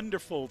 It's a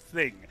wonderful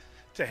thing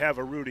to have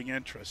a rooting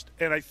interest.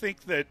 And I think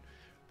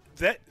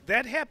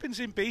that happens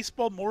in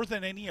baseball more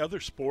than any other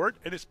sport,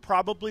 and it's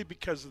probably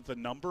because of the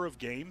number of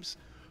games.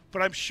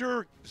 But I'm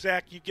sure,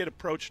 Zach, you get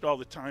approached all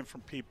the time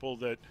from people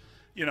that,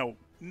 you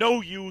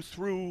know you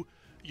through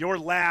your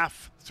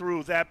laugh,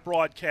 through that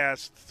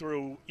broadcast,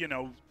 through,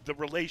 the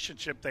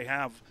relationship they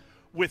have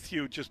with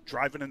you just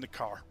driving in the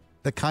car.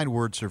 The kind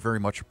words are very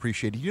much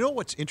appreciated. You know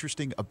what's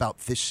interesting about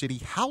this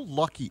city? How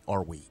lucky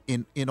are we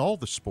in all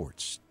the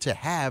sports to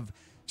have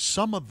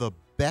some of the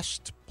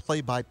best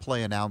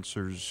play-by-play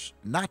announcers,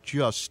 not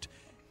just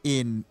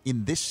in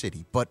this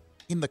city, but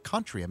in the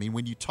country. I mean,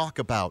 when you talk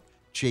about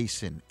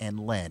Jason and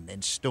Len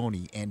and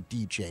Stoney and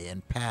DJ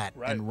and Pat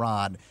and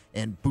Ron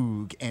and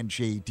Boog and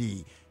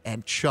JD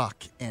and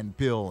Chuck and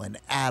Bill and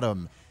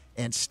Adam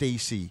and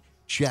Stacy,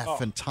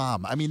 Jeff and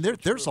Tom. I mean,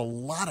 there's a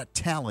lot of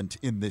talent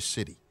in this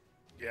city.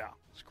 Yeah,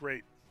 it's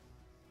great.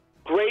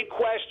 Great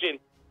question.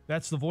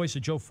 That's the voice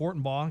of Joe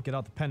Fortenbaugh. Get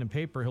out the pen and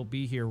paper. He'll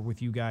be here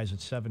with you guys at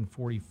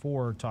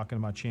 7:44 talking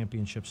about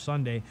Championship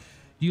Sunday.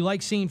 Do you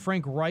like seeing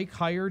Frank Reich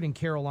hired in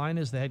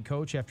Carolina as the head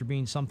coach after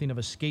being something of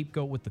a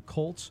scapegoat with the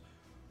Colts?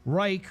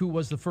 Reich, who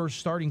was the first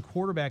starting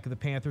quarterback of the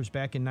Panthers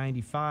back in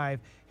 '95,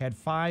 had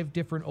 5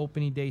 different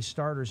opening day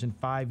starters in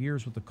 5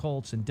 years with the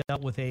Colts and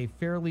dealt with a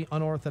fairly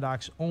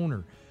unorthodox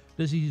owner.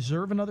 Does he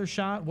deserve another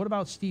shot? What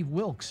about Steve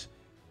Wilks,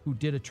 who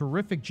did a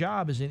terrific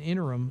job as an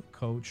interim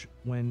coach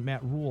when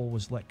Matt Rule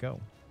was let go?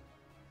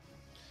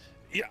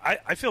 Yeah,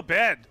 I feel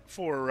bad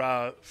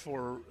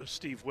for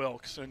Steve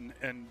Wilks, and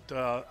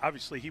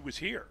obviously he was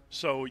here.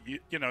 So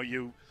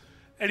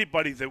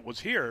anybody that was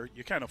here,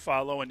 you kind of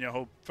follow and you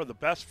hope for the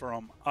best for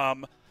him.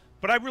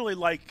 But I really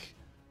like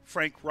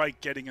Frank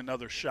Reich getting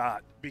another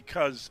shot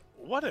because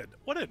what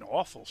an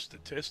awful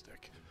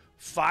statistic.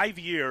 5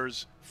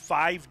 years,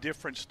 5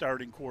 different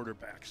starting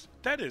quarterbacks.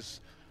 That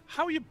is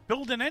how you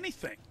building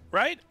anything,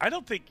 right? I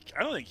don't think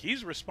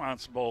he's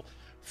responsible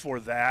for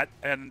that,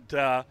 and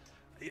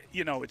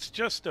it's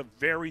just a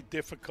very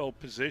difficult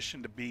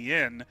position to be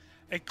in.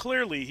 And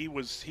clearly he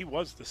was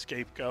the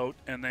scapegoat,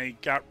 and they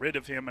got rid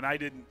of him. And I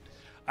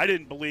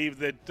didn't believe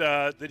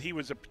that he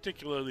was a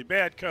particularly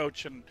bad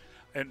coach. And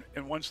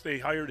once they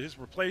hired his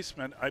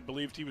replacement, I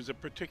believed he was a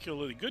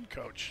particularly good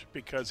coach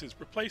because his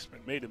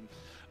replacement made him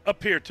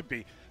appear to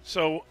be.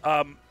 So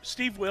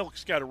Steve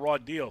Wilks got a raw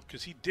deal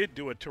because he did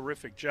do a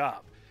terrific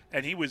job,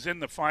 and he was in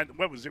the final.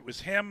 What was it? It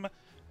was him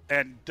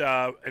and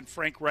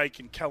Frank Reich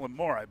and Kellen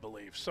Moore, I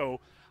believe. So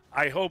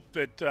I hope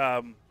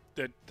that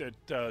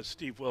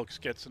Steve Wilks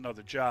gets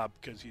another job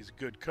because he's a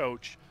good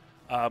coach.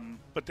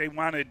 But they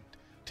wanted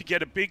to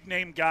get a big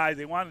name guy.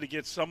 They wanted to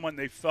get someone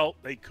they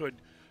felt they could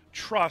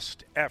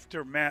trust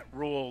after Matt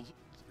Rule.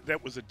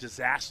 That was a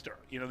disaster.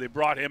 They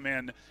brought him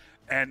in,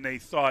 and they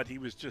thought he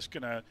was just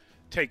going to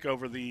take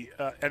over the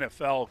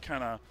NFL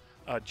kind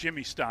of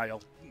Jimmy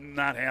style.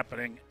 Not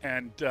happening.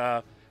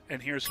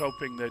 And here's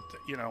hoping that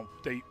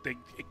they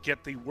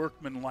get the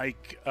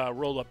workman-like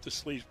roll up the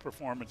sleeves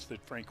performance that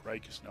Frank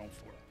Reich is known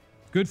for.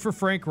 Good for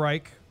Frank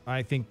Reich.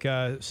 I think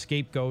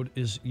scapegoat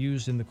is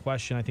used in the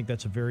question. I think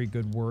that's a very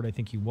good word. I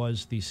think he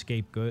was the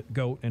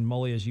scapegoat. And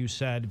Mully, as you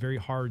said, very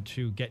hard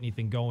to get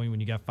anything going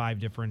when you got 5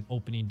 different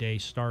opening day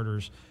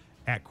starters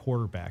at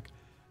quarterback.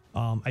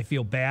 I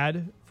feel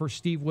bad for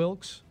Steve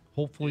Wilks.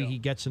 Hopefully he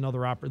gets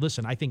another opportunity.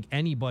 Listen, I think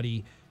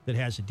anybody that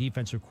has a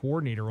defensive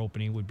coordinator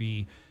opening would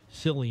be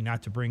silly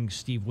not to bring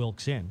Steve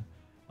Wilks in.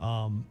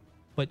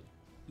 But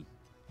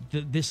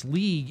this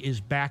league is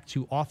back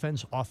to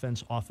offense.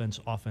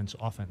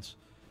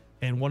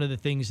 And one of the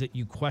things that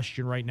you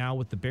question right now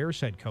with the Bears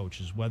head coach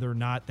is whether or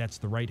not that's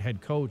the right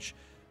head coach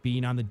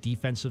being on the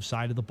defensive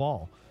side of the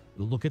ball.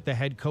 Look at the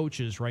head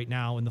coaches right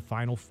now in the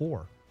Final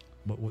Four.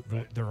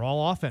 They're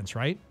all offense,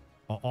 right?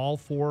 All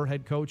 4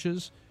 head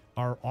coaches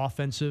are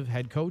offensive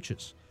head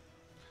coaches.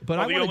 But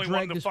I want to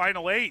drag the this.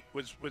 Final 8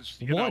 was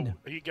one.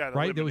 He got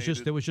right.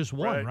 eliminated. There was just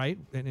one, right?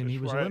 And he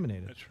was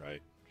eliminated. That's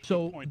right.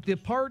 So the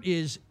part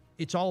is,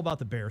 it's all about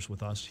the Bears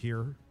with us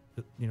here.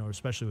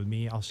 Especially with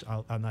me.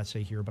 I'll not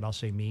say here, but I'll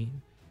say me,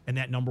 and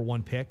that number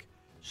 1 pick.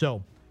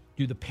 So,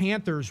 do the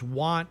Panthers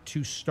want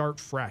to start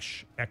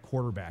fresh at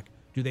quarterback?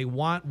 Do they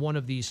want one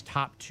of these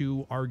top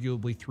 2,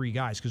 arguably 3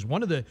 guys? Because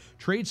one of the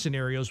trade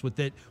scenarios with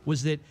it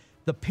was that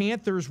the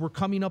Panthers were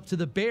coming up to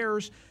the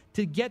Bears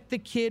to get the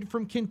kid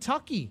from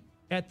Kentucky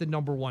at the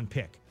number 1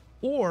 pick.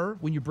 Or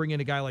when you bring in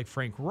a guy like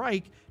Frank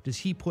Reich, does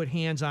he put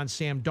hands on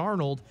Sam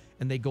Darnold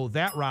and they go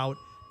that route?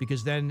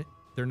 Because then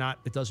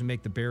it doesn't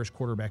make the Bears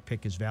quarterback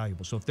pick as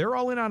valuable. So if they're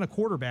all in on a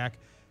quarterback,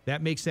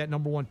 that makes that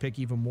number 1 pick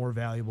even more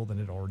valuable than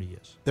it already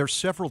is. There are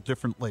several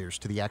different layers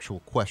to the actual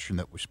question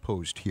that was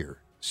posed here.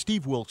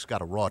 Steve Wilks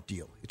got a raw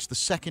deal. It's the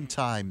second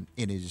time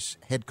in his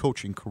head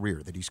coaching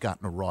career that he's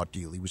gotten a raw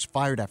deal. He was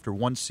fired after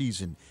 1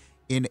 season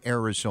in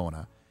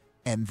Arizona,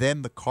 and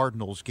then the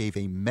Cardinals gave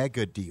a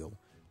mega deal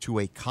to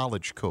a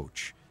college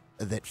coach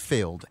that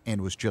failed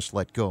and was just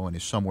let go and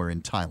is somewhere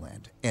in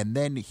Thailand. And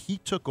then he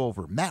took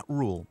over. Matt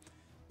Rule,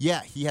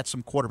 he had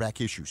some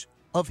quarterback issues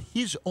of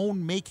his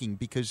own making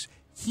because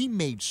he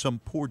made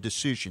some poor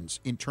decisions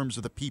in terms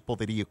of the people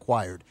that he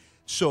acquired.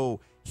 So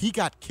he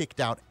got kicked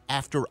out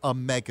after a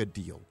mega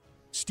deal.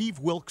 Steve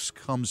Wilks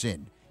comes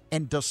in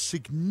and does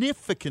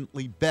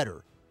significantly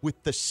better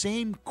with the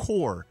same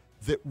core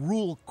that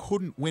Rule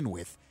couldn't win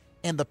with.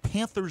 And the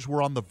Panthers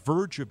were on the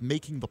verge of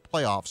making the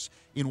playoffs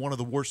in one of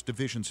the worst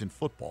divisions in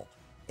football.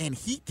 And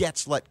he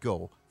gets let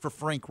go for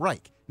Frank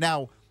Reich.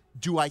 Now,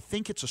 do I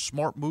think it's a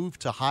smart move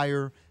to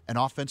hire an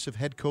offensive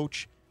head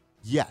coach?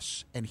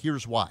 Yes, and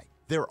here's why.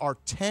 There are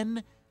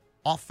 10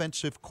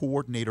 offensive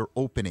coordinator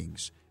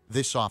openings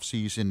this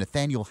offseason.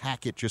 Nathaniel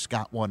Hackett just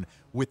got one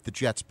with the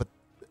Jets, but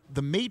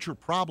the major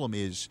problem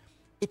is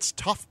it's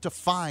tough to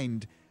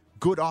find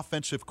good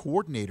offensive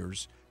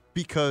coordinators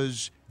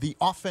because the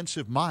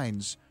offensive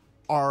minds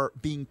are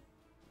being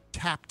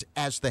tapped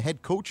as the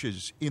head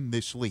coaches in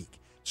this league.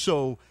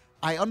 So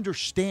I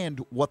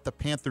understand what the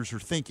Panthers are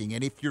thinking,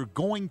 and if you're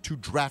going to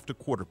draft a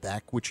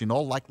quarterback, which in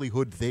all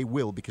likelihood they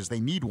will because they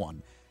need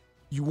one,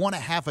 you want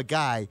to have a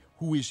guy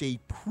who is a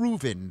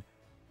proven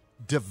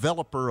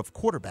developer of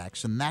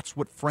quarterbacks, and that's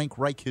what Frank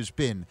Reich has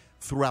been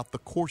throughout the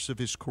course of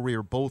his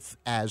career, both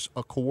as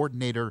a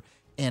coordinator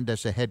and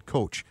as a head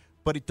coach.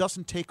 But it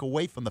doesn't take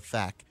away from the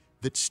fact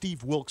that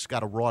Steve Wilks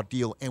got a raw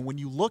deal. And when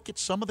you look at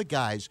some of the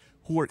guys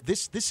who are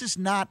this is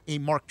not a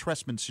Mark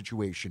Trestman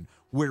situation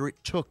where it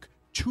took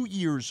 2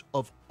 years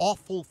of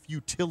awful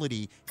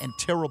futility and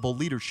terrible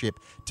leadership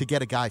to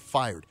get a guy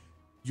fired.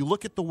 You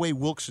look at the way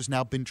Wilks has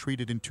now been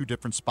treated in two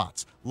different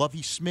spots.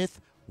 Lovie Smith,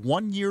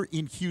 1 year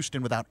in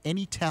Houston without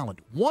any talent.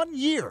 1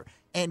 year,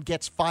 and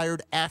gets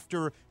fired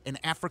after an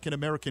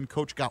African-American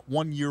coach got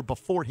 1 year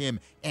before him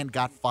and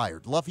got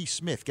fired. Lovie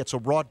Smith gets a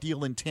raw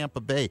deal in Tampa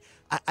Bay.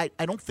 I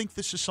don't think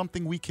this is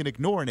something we can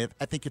ignore, and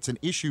I think it's an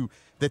issue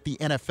that the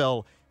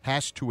NFL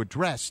has to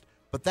address.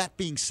 But that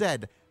being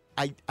said,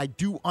 I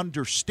do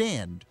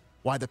understand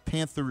why the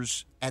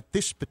Panthers at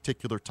this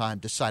particular time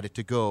decided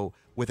to go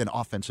with an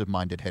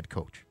offensive-minded head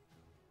coach.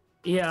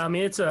 Yeah, I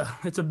mean, it's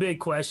a big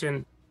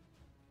question.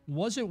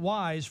 Was it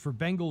wise for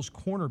Bengals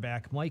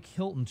cornerback Mike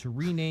Hilton to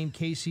rename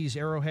KC's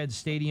Arrowhead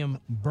Stadium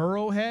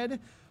Burrowhead?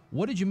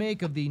 What did you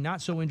make of the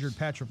not-so-injured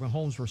Patrick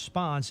Mahomes'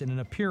 response in an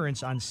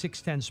appearance on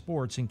 610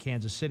 Sports in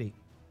Kansas City?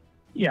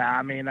 Yeah,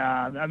 I mean,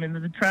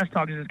 the trash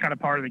talk is just kind of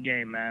part of the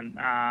game, man.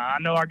 I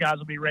know our guys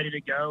will be ready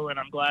to go, and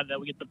I'm glad that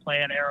we get to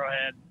play at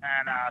Arrowhead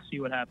and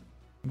see what happens.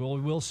 Well,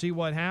 we'll see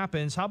what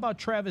happens. How about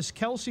Travis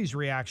Kelce's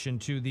reaction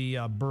to the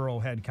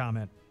Burrowhead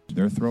comment?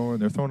 They're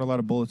throwing a lot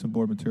of bulletin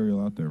board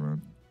material out there,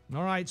 man.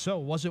 All right, so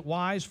was it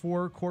wise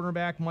for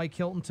cornerback Mike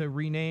Hilton to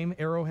rename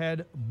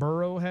Arrowhead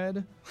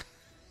Burrowhead?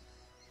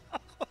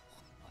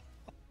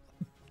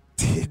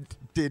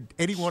 Did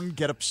anyone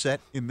get upset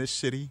in this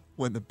city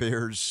when the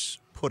Bears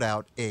put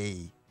out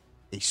a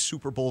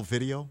Super Bowl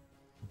video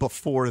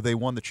before they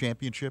won the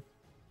championship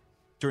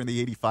during the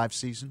 85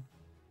 season?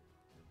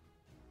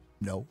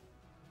 No.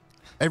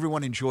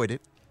 Everyone enjoyed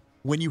it.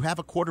 When you have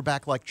a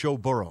quarterback like Joe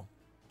Burrow,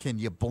 can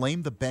you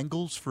blame the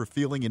Bengals for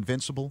feeling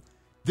invincible?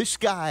 This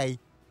guy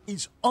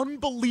is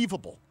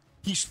unbelievable.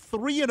 He's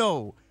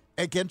 3-0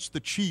 against the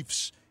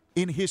Chiefs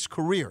in his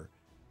career.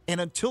 And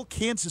until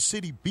Kansas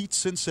City beats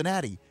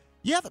Cincinnati,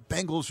 yeah, the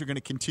Bengals are going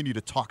to continue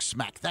to talk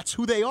smack. That's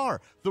who they are.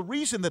 The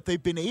reason that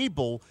they've been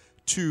able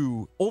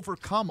to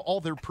overcome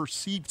all their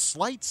perceived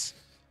slights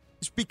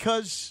is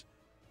because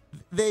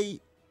they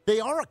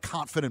are a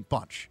confident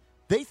bunch.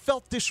 They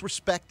felt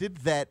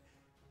disrespected that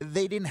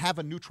they didn't have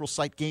a neutral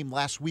site game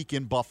last week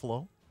in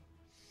Buffalo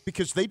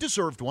because they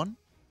deserved one.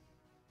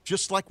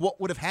 Just like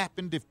what would have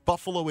happened if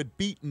Buffalo had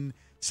beaten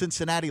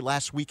Cincinnati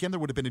last weekend. There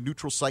would have been a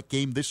neutral site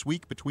game this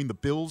week between the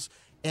Bills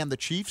and the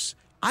Chiefs.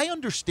 I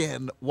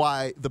understand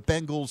why the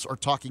Bengals are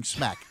talking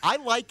smack. I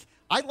like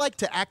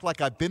to act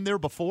like I've been there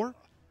before,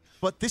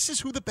 but this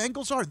is who the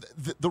Bengals are.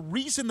 The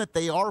reason that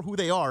they are who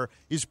they are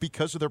is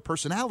because of their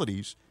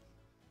personalities.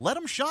 Let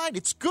them shine.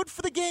 It's good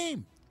for the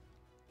game.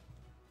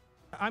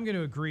 I'm going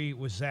to agree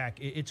with Zach.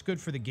 It's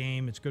good for the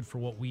game. It's good for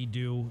what we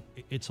do.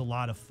 It's a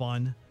lot of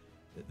fun.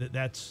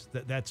 That's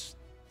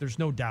there's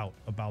no doubt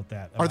about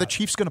that. Are the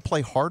Chiefs going to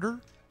play harder?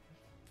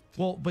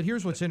 Well, but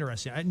here's what's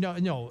interesting.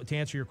 No, to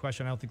answer your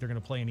question, I don't think they're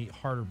going to play any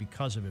harder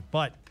because of it.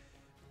 But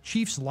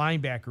Chiefs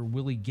linebacker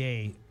Willie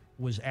Gay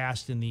was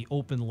asked in the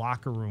open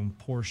locker room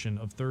portion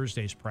of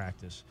Thursday's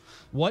practice,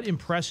 what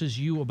impresses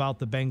you about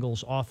the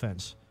Bengals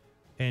offense?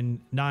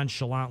 And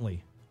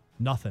nonchalantly,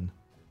 nothing.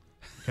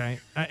 Okay,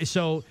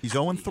 so he's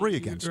 0-3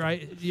 against them.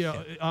 Right. You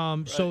know,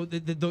 right. So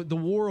the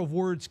war of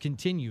words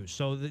continues.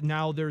 So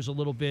now there's a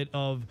little bit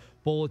of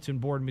bulletin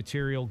board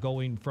material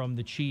going from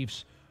the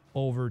Chiefs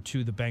over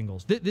to the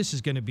Bengals. This is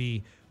going to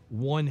be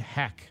one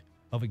heck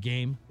of a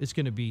game. It's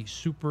going to be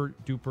super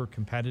duper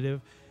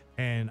competitive,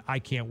 and I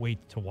can't wait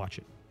to watch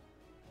it.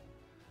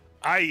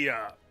 I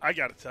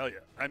got to tell you,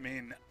 I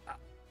mean,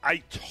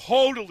 I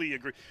totally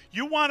agree.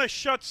 You want to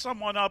shut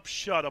someone up,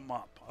 shut them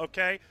up.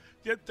 Okay.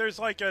 There's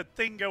like a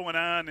thing going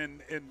on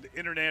in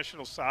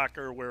international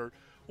soccer where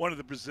one of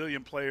the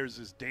Brazilian players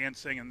is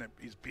dancing and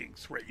he's being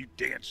threatened. You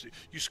dance,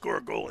 you score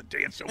a goal and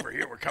dance over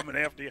here. We're coming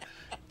after you.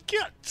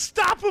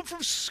 Stop him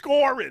from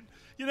scoring.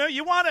 You know,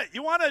 you want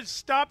to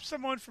stop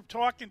someone from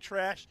talking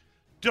trash.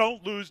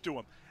 Don't lose to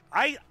him.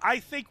 I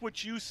think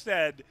what you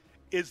said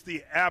is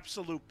the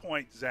absolute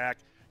point, Zach.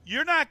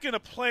 You're not going to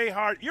play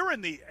hard. You're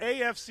in the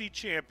AFC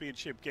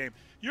Championship game.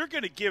 You're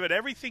going to give it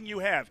everything you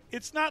have.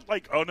 It's not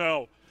like, oh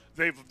no,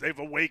 they've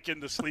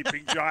awakened the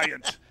sleeping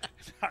giant.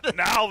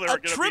 Now they're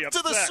going to be upset. A trip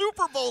to the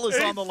Super Bowl is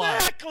on the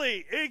line.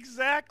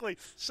 Exactly.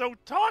 So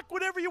talk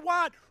whatever you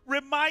want.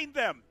 Remind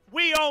them,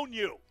 we own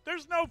you.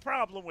 There's no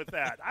problem with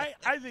that.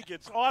 I think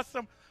it's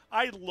awesome.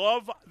 I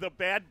love the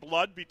bad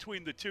blood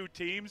between the two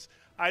teams.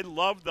 I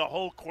love the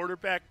whole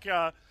quarterback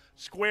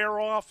square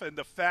off and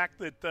the fact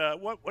that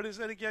what is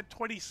it again?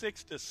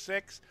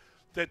 26-6.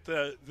 That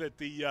the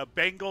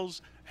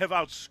Bengals have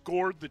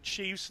outscored the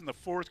Chiefs in the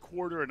fourth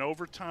quarter and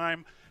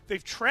overtime.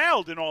 They've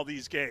trailed in all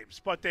these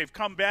games, but they've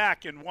come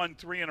back and won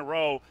 3 in a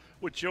row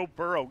with Joe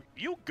Burrow.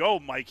 You go,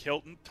 Mike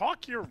Hilton.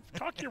 Talk your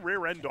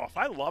rear end off.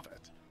 I love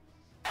it.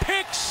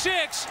 Pick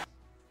six.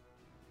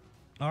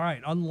 All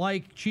right.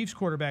 Unlike Chiefs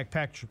quarterback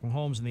Patrick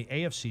Mahomes in the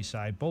AFC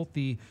side, both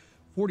the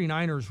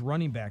 49ers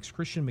running backs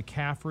Christian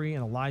McCaffrey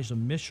and Elijah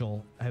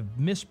Mitchell have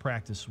missed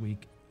practice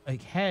week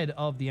ahead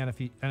of the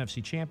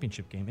NFC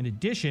Championship game. In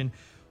addition,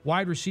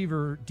 wide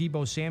receiver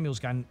Deebo Samuel's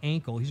got an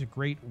ankle. He's a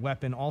great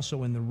weapon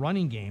also in the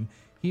running game.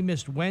 He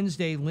missed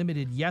Wednesday,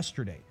 limited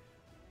yesterday.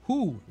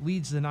 Who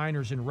leads the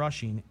Niners in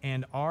rushing,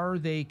 and are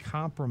they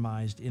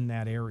compromised in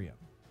that area?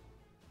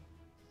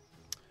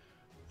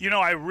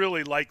 I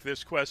really like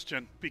this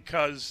question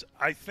because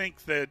I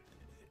think that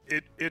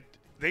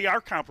they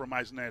are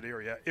compromised in that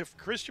area. If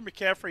Christian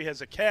McCaffrey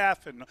has a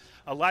calf and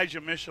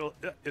Elijah Mitchell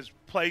is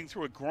playing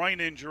through a groin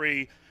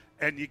injury,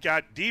 and you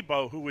got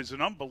Deebo, who is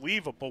an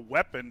unbelievable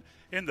weapon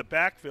in the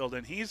backfield,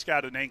 and he's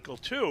got an ankle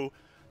too,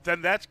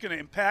 then that's going to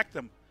impact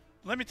them.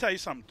 Let me tell you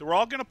something. They're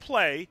all going to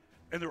play,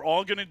 and they're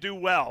all going to do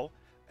well,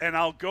 and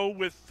I'll go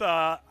with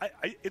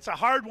it's a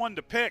hard one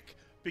to pick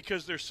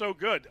because they're so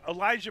good.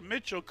 Elijah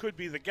Mitchell could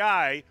be the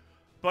guy,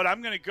 but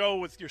I'm going to go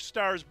with your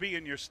stars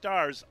being your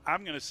stars.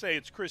 I'm going to say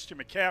it's Christian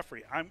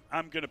McCaffrey.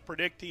 I'm going to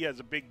predict he has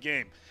a big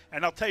game.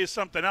 And I'll tell you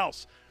something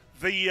else.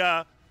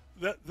 The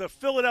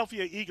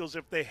Philadelphia Eagles,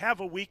 if they have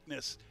a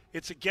weakness,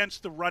 it's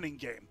against the running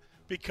game.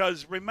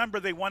 Because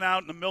remember, they went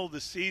out in the middle of the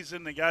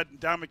season. They got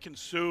Ndamukong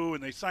Suh,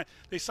 and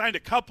they signed a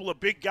couple of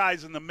big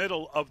guys in the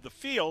middle of the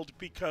field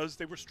because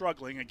they were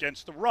struggling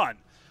against the run.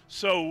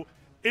 So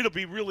it'll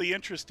be really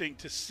interesting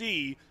to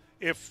see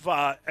if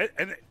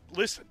and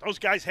listen, those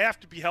guys have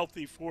to be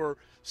healthy for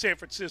San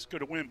Francisco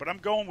to win. But I'm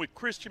going with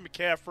Christian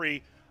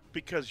McCaffrey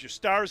because your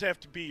stars have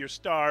to be your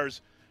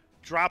stars.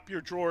 Drop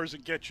your drawers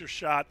and get your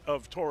shot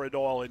of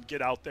Toradol and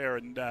get out there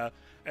and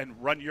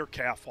run your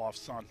calf off,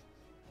 son.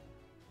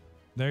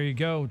 There you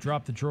go.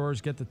 Drop the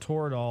drawers, get the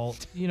Toradol.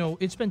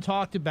 It's been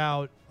talked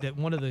about that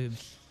one of the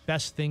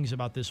best things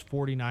about this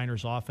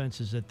 49ers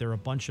offense is that they're a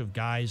bunch of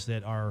guys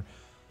that are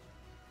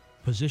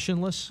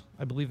positionless.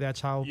 I believe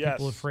that's how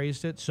people have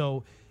phrased it.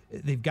 So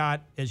they've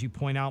got, as you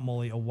point out,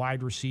 Mully, a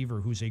wide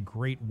receiver who's a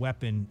great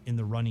weapon in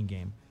the running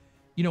game.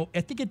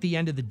 I think at the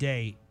end of the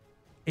day,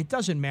 it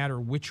doesn't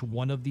matter which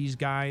one of these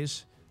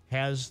guys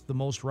has the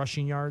most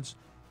rushing yards,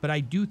 but I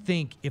do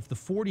think if the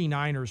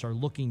 49ers are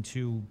looking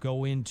to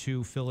go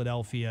into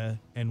Philadelphia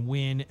and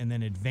win and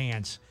then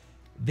advance,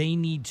 they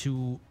need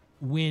to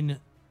win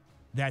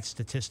that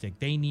statistic.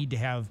 They need to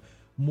have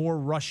more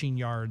rushing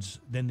yards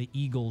than the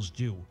Eagles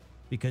do.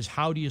 Because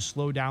how do you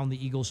slow down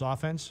the Eagles'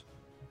 offense?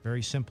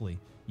 Very simply,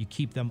 you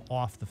keep them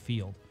off the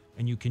field.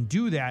 And you can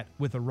do that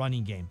with a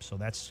running game. So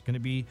that's going to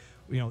be,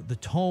 the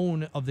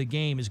tone of the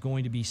game is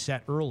going to be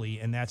set early,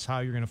 and that's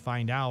how you're going to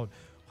find out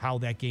how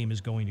that game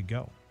is going to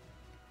go.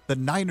 The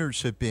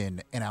Niners have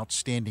been an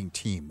outstanding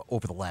team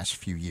over the last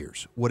few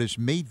years. What has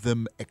made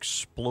them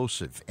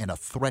explosive and a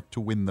threat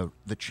to win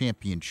the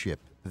championship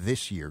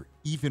this year,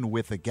 even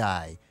with a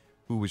guy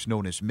who was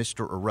known as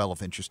Mr.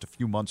 Irrelevant just a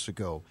few months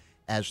ago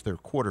as their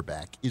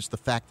quarterback, is the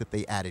fact that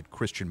they added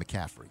Christian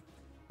McCaffrey.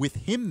 With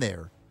him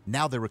there,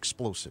 now they're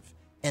explosive.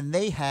 And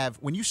they have,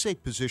 when you say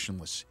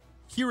positionless,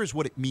 here is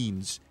what it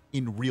means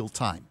in real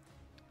time.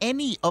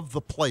 Any of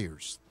the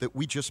players that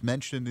we just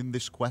mentioned in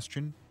this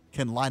question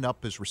can line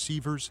up as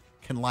receivers,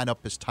 can line up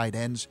as tight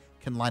ends,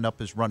 can line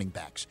up as running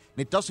backs.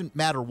 And it doesn't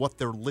matter what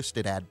they're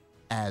listed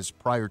as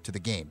prior to the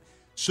game.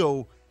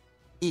 So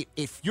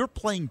if you're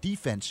playing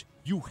defense,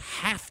 you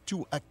have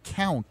to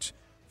account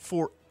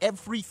for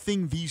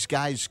everything these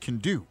guys can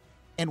do.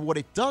 And what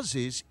it does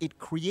is it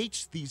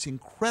creates these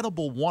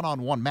incredible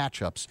one-on-one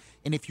matchups.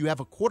 And if you have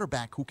a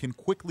quarterback who can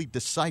quickly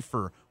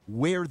decipher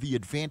where the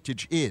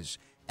advantage is,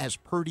 as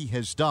Purdy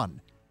has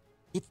done,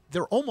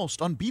 they're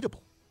almost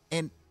unbeatable.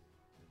 And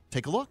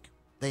take a look.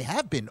 They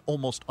have been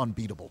almost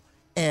unbeatable.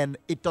 And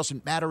it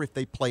doesn't matter if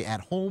they play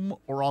at home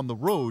or on the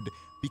road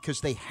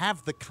because they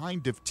have the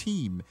kind of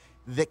team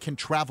that can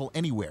travel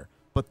anywhere.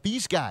 But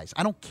these guys,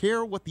 I don't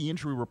care what the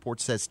injury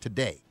report says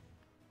today,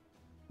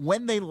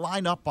 when they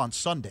line up on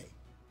Sunday,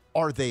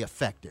 are they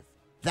effective?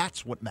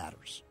 That's what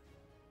matters.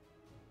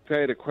 I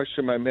had a question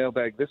in my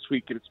mailbag this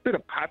week, and it's been a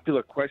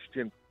popular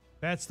question.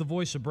 That's the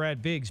voice of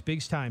Brad Biggs.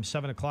 Biggs time,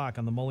 7 o'clock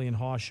on the Mully and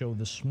Haw Show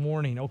this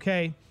morning.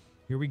 Okay,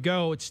 here we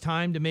go. It's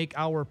time to make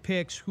our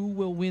picks. Who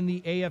will win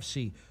the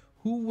AFC?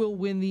 Who will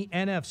win the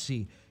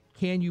NFC?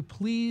 Can you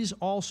please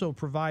also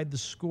provide the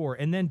score?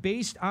 And then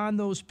based on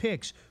those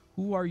picks,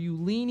 who are you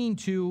leaning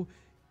to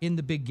in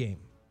the big game?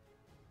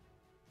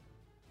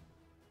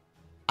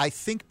 I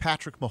think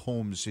Patrick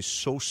Mahomes is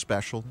so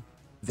special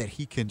that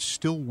he can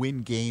still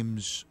win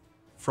games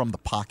from the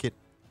pocket,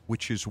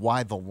 which is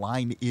why the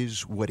line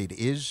is what it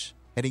is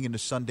heading into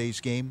Sunday's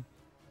game.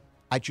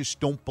 I just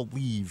don't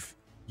believe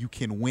you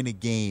can win a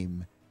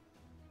game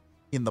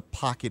in the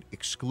pocket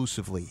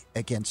exclusively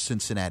against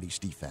Cincinnati's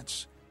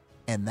defense.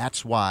 And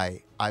that's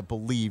why I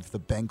believe the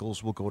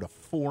Bengals will go to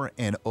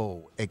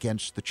 4-0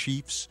 against the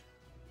Chiefs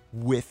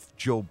with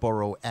Joe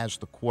Burrow as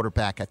the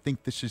quarterback. I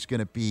think this is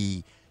going to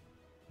be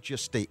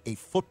just a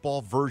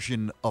football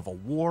version of a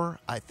war.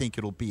 I think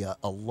it'll be a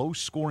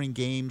low-scoring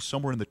game,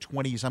 somewhere in the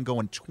 20s. I'm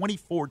going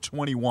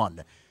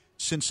 24-21,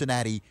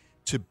 Cincinnati.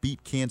 to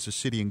beat Kansas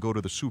City and go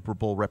to the Super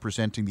Bowl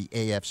representing the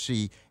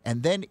AFC.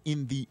 And then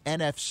in the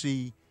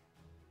NFC,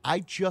 I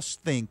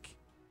just think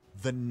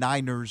the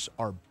Niners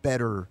are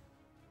better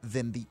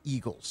than the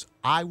Eagles.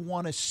 I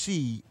want to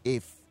see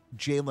if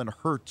Jalen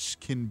Hurts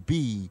can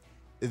be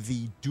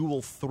the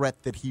dual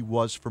threat that he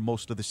was for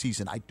most of the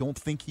season. I don't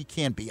think he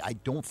can be. I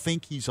don't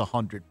think he's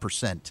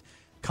 100%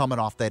 coming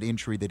off that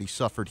injury that he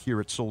suffered here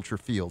at Soldier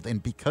Field.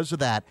 And because of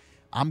that,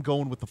 I'm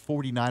going with the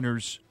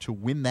 49ers to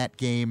win that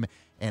game,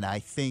 and I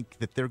think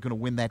that they're going to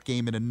win that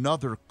game in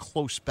another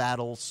close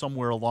battle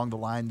somewhere along the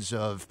lines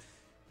of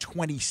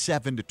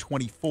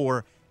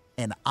 27-24.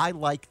 And I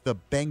like the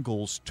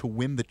Bengals to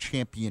win the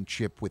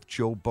championship with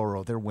Joe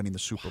Burrow. They're winning the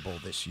Super Bowl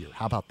this year.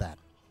 How about that?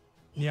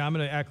 Yeah, I'm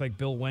going to act like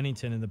Bill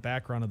Wennington in the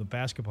background of the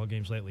basketball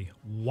games lately.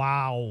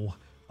 Wow.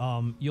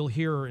 You'll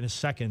hear in a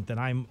second that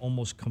I'm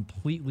almost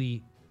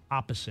completely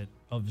opposite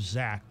of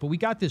Zach. But we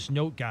got this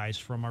note, guys,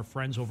 from our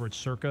friends over at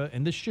Circa,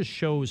 and this just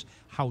shows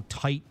how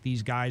tight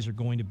these guys are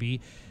going to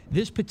be.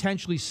 This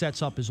potentially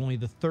sets up as only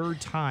the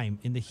third time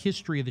in the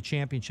history of the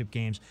championship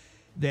games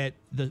that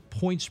the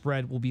point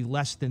spread will be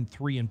less than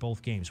 3 in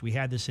both games. We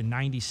had this in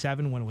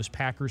 97 when it was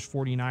Packers,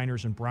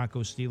 49ers, and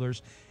Broncos,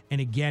 Steelers, and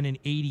again in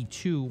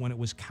 82 when it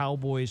was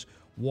Cowboys,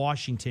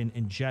 Washington,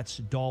 and Jets,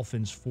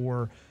 Dolphins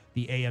for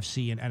the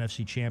AFC and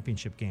NFC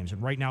championship games.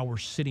 And right now we're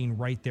sitting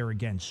right there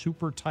again.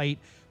 Super tight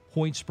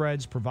point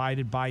spreads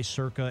provided by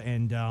Circa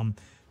and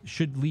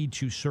should lead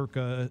to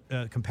Circa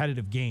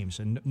competitive games.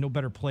 And no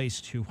better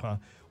place to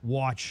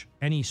watch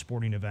any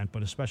sporting event,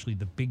 but especially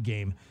the big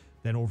game,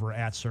 than over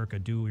at Circa.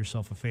 Do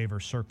yourself a favor,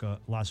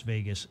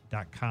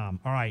 circalasvegas.com.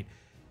 All right,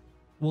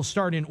 we'll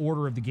start in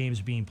order of the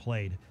games being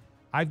played.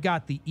 I've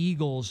got the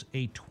Eagles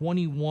a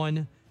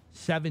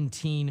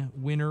 21-17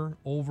 winner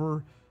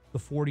over the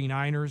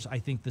 49ers. I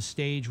think the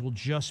stage will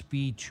just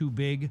be too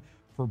big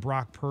for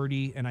Brock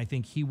Purdy, and I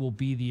think he will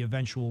be the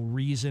eventual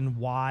reason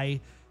why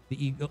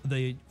the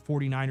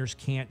 49ers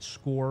can't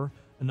score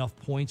enough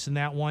points in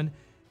that one.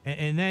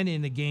 And then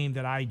in the game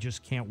that I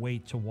just can't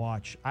wait to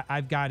watch,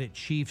 I've got it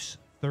Chiefs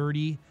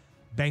 30,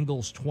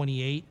 Bengals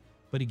 28.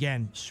 But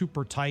again,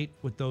 super tight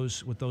with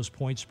those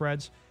point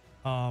spreads.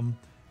 I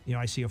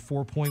see a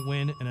 4-point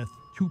win and a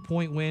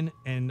 2-point win,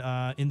 and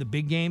in the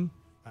big game,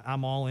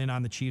 I'm all in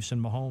on the Chiefs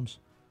and Mahomes.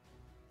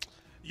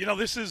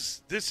 This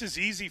is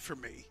easy for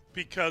me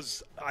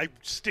because I'm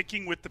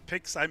sticking with the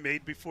picks I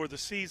made before the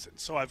season.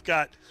 So I've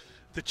got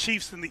the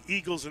Chiefs and the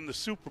Eagles in the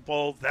Super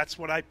Bowl. That's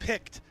what I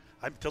picked.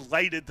 I'm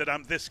delighted that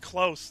I'm this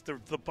close.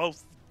 They're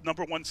both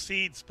number one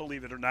seeds,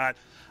 believe it or not.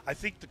 I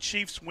think the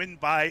Chiefs win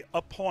by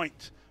a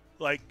point,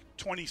 like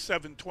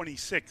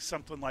 27-26,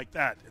 something like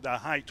that, the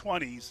high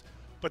 20s,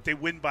 but they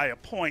win by a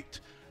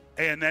point,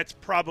 and that's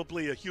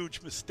probably a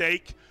huge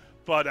mistake,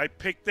 but I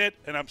picked it,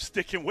 and I'm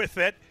sticking with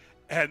it,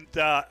 and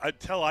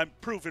until I'm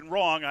proven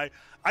wrong, I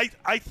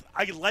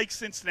like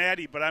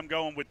Cincinnati, but I'm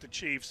going with the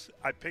Chiefs.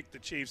 I picked the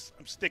Chiefs.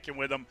 I'm sticking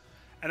with them,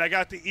 and I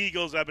got the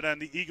Eagles. I've been on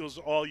the Eagles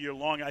all year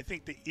long. I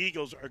think the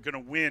Eagles are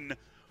going to win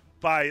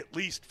by at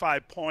least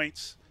 5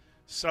 points,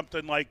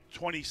 something like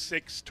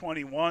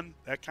 26-21,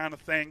 that kind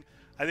of thing.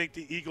 I think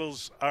the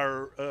Eagles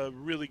are a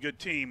really good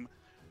team,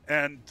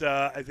 and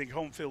I think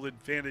home field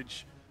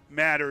advantage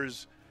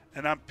matters.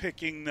 And I'm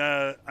picking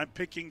the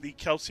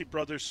Kelsey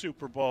brothers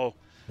Super Bowl.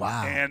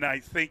 Wow! And I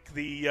think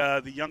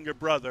the younger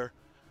brother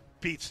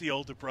beats the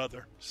older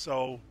brother.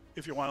 So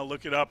if you want to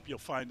look it up, you'll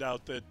find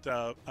out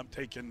that I'm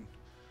taking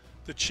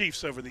the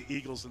Chiefs over the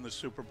Eagles in the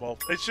Super Bowl.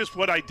 It's just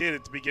what I did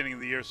at the beginning of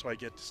the year, so I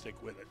get to stick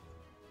with it.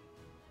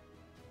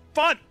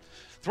 Fun.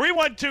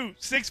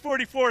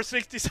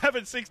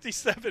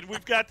 312-644-6767.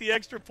 We've got the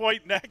extra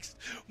point next.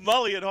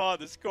 Mully and Haw,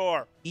 the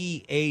score.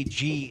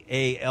 EAGALES.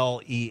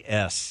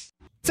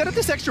 Set up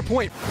this extra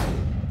point.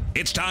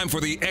 It's time for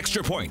the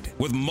extra point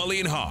with Mully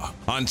and Haw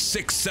on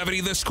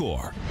 670 The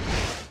Score.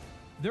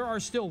 There are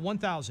still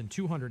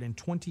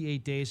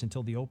 1,228 days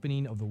until the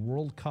opening of the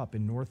World Cup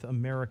in North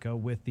America,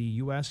 with the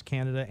U.S.,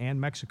 Canada, and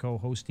Mexico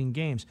hosting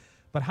games.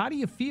 But how do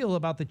you feel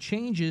about the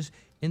changes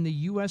in the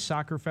U.S.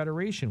 Soccer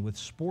Federation, with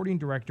sporting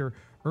director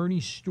Ernie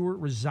Stewart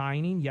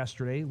resigning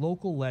yesterday,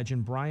 local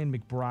legend Brian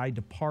McBride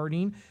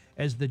departing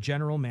as the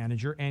general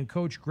manager, and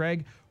coach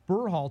Greg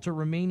Berhalter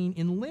remaining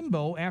in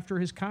limbo after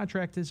his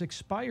contract has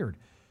expired?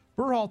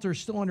 Berhalter is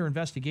still under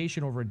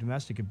investigation over a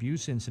domestic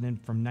abuse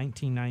incident from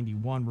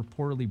 1991,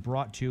 reportedly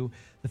brought to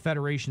the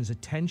Federation's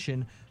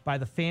attention by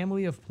the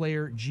family of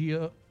player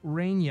Gio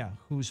Reyna,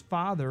 whose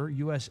father,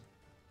 U.S.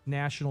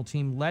 national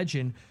team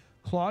legend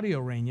Claudio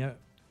Reyna,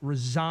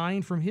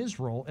 resigned from his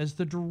role as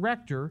the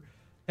director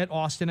at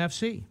Austin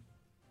FC.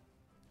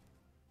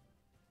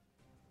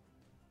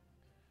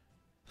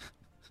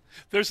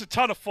 There's a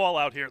ton of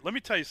fallout here. Let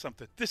me tell you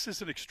something. This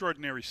is an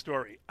extraordinary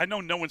story. I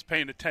know no one's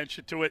paying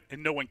attention to it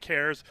and no one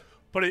cares,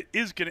 but it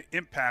is going to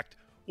impact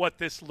what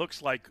this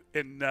looks like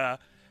in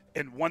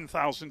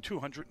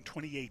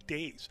 1,228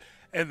 days.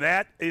 And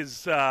that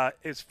is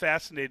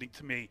fascinating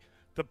to me.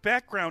 The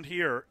background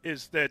here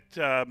is that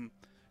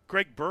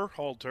Greg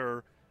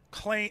Berhalter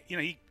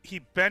he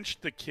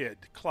benched the kid,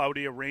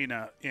 Claudio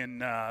Reyna, in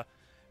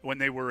when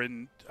they were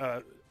in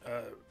at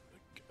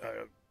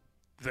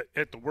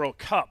the World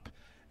Cup,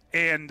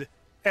 and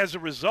as a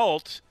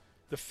result,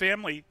 the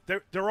family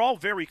they're all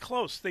very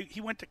close.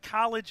 He went to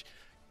college.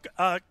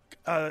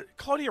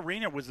 Claudio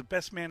Reyna was the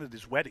best man at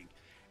his wedding,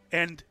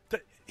 and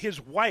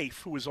his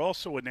wife, who was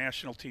also a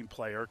national team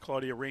player,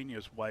 Claudio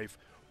Reyna's wife,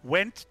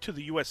 went to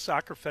the U.S.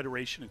 Soccer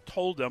Federation and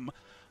told them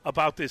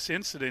about this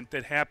incident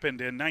that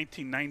happened in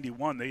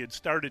 1991. They had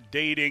started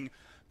dating.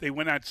 They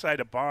went outside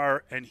a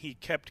bar, and he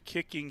kept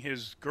kicking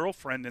his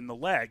girlfriend in the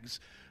legs.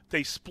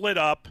 They split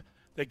up.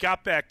 They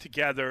got back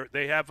together.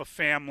 They have a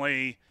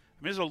family.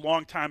 I mean, this is a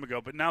long time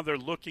ago, but now they're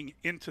looking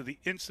into the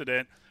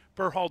incident.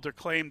 Berhalter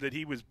claimed that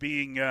he was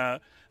being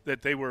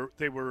that they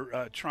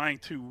were trying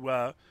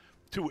to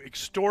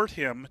extort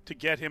him to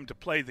get him to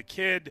play the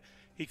kid.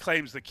 He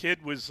claims the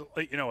kid was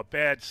a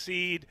bad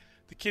seed.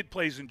 The kid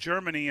plays in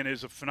Germany and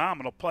is a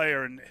phenomenal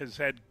player and has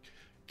had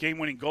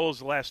game-winning goals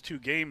the last 2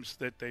 games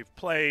that they've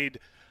played.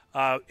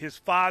 His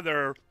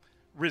father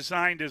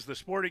resigned as the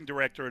sporting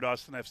director at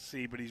Austin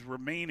FC, but he's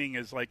remaining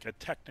as like a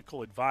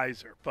technical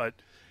advisor. But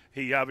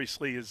he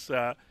obviously has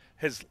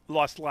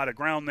lost a lot of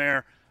ground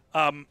there.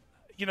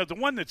 The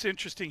one that's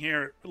interesting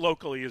here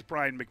locally is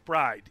Brian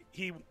McBride.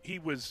 He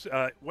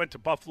went to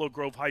Buffalo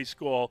Grove High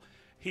School.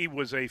 He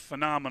was a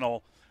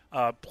phenomenal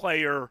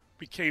player,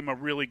 became a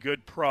really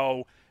good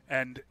pro,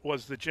 and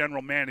was the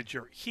general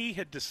manager. He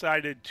had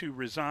decided to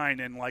resign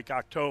in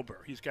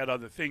October. He's got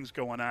other things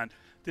going on.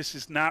 This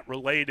is not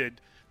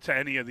related to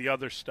any of the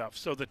other stuff.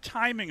 So the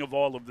timing of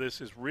all of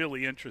this is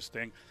really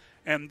interesting.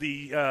 And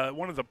the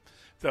one of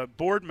the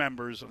board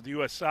members of the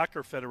U.S.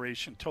 Soccer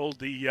Federation told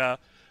the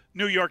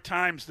New York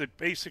Times that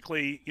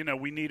basically,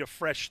 we need a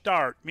fresh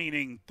start,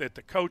 meaning that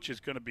the coach is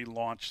going to be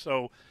launched.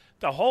 So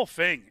the whole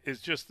thing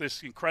is just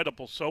this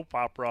incredible soap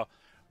opera,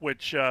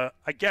 which I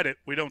get it.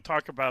 We don't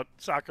talk about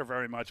soccer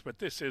very much, but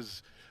this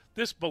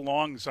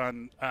belongs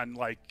on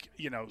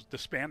the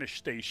Spanish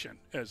station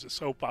as a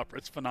soap opera.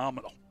 It's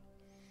phenomenal.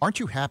 Aren't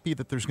you happy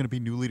that there's going to be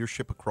new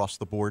leadership across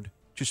the board?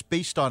 Just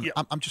based on,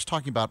 I'm just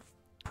talking about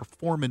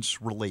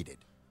performance related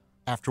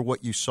after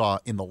what you saw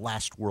in the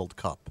last World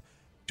Cup.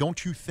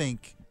 Don't you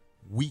think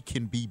we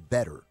can be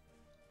better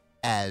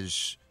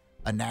as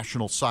a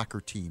national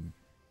soccer team,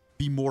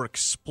 be more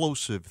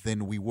explosive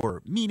than we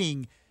were?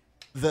 Meaning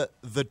the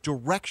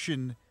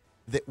direction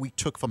that we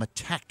took from a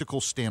tactical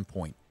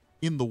standpoint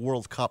in the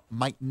World Cup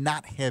might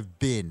not have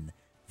been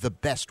the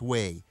best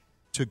way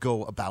to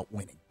go about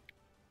winning.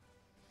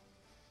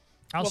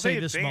 I'll say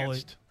this,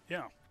 Mully.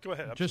 Yeah, go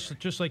ahead.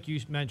 Just like you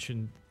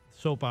mentioned,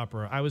 soap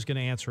opera, I was going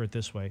to answer it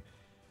this way.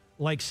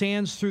 Like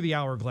sands through the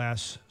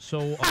hourglass,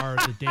 so are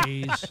the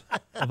days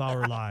of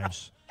our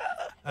lives.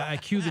 I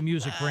cue the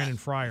music, Brandon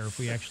Fryer, if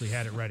we actually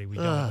had it ready. We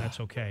don't. That's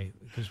okay,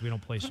 because we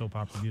don't play soap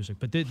opera music.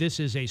 But this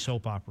is a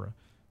soap opera,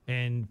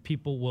 and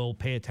people will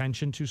pay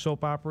attention to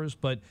soap operas.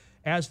 But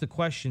as the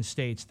question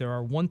states, there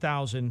are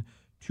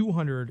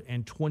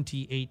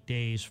 1,228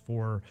 days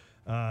for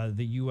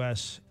the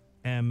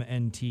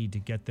USMNT to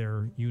get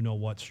their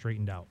you-know-what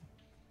straightened out.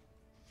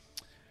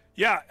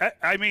 Yeah,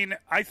 I mean,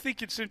 I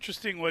think it's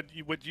interesting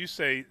what you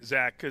say,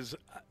 Zach, because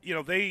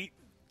they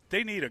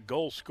need a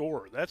goal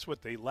scorer. That's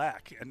what they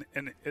lack, and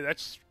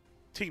that's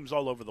teams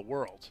all over the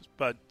world.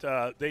 But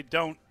they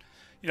don't.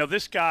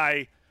 This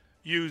guy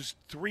used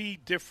 3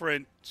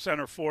 different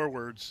center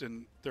forwards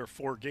in their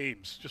 4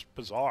 games. Just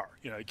bizarre.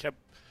 He kept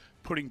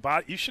putting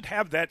body. You should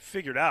have that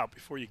figured out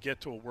before you get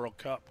to a World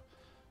Cup.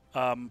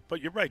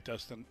 But you're right,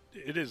 Dustin.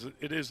 It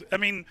is. I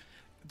mean,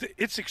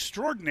 it's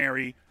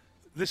extraordinary.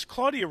 This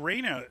Claudio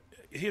Reyna,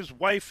 his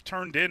wife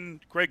turned in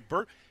Greg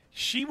Bert.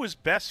 She was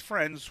best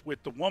friends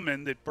with the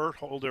woman that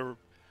Berhalter,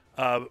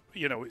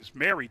 is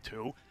married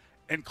to,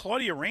 and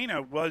Claudio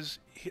Reyna was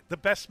the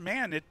best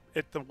man at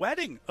the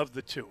wedding of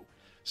the two.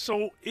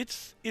 So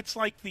it's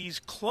like these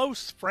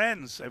close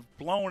friends have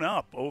blown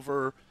up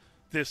over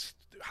this,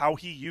 how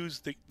he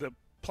used the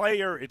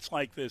player. It's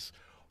like this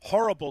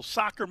horrible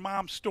soccer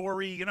mom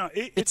story.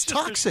 It's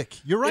toxic.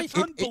 You're right. It's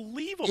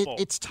unbelievable.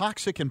 It's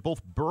toxic, and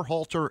both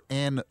Berhalter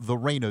and the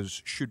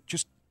Reynas should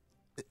just.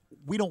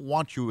 We don't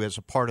want you as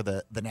a part of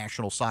the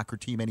national soccer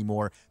team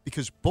anymore,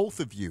 because both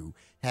of you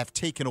have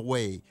taken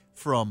away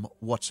from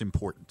what's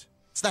important.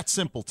 It's that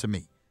simple to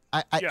me.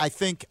 I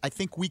think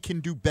we can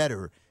do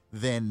better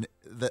than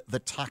the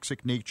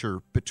toxic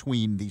nature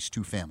between these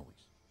two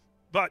families.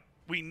 But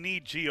we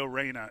need Gio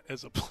Reyna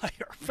as a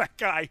player. That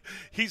guy,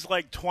 he's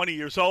like 20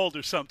 years old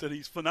or something.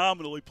 He's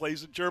phenomenal. He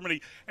plays in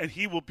Germany, and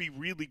he will be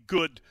really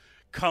good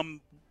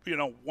come,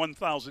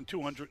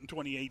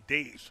 1,228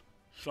 days.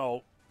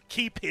 So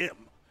keep him,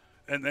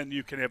 and then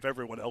you can have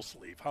everyone else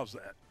leave. How's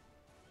that?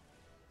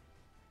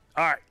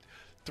 All right.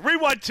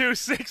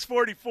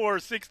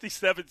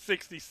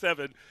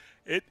 312-644-6767.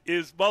 It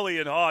is Mully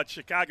and Haw at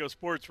Chicago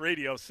Sports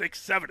Radio,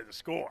 6-7 The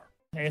Score.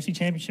 AFC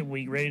Championship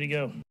week, ready to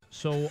go.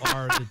 So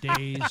are the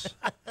days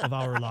of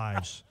our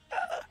lives.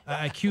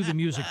 I cue the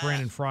music,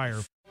 Brandon Fryer.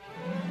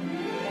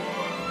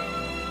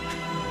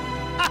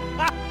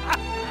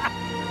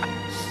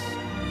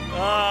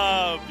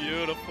 Oh,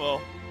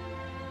 beautiful.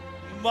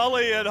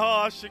 Mully and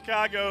Haw,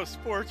 Chicago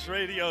Sports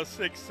Radio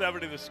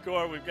 670 The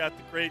Score. We've got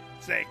the great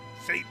Zach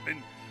Zaitman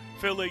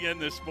filling in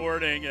this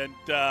morning. And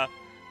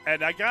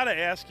I got to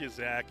ask you,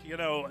 Zach,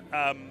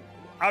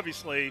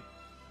 obviously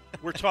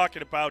we're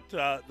talking about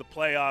the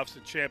playoffs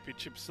and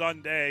Championship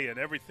Sunday and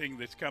everything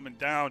that's coming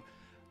down.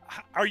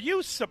 Are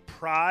you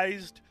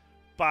surprised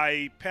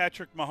by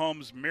Patrick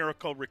Mahomes'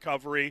 miracle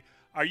recovery?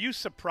 Are you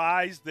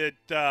surprised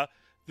that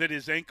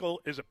his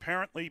ankle is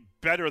apparently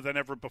better than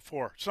ever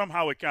before?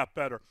 Somehow it got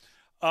better.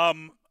 I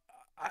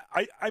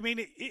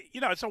mean,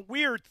 it's a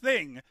weird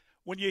thing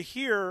when you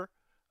hear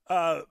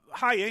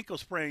high ankle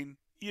sprain.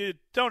 You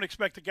don't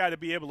expect the guy to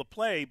be able to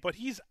play, but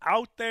he's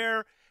out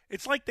there.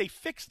 It's like they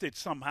fixed it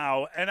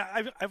somehow. And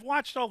I've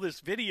watched all this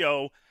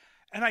video,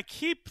 and I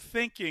keep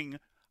thinking,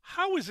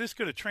 how is this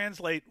going to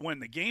translate when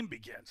the game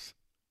begins?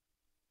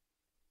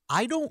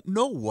 I don't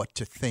know what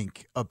to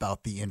think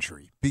about the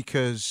injury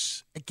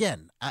because,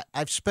 again,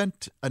 I've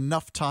spent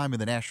enough time in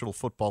the National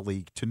Football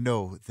League to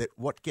know that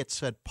what gets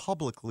said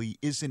publicly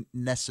isn't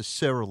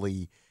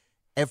necessarily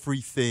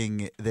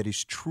everything that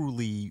is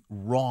truly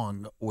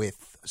wrong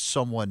with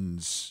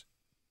someone's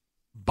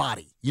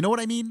body. You know what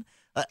I mean?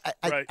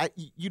 Right.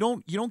 You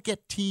don't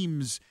get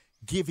teams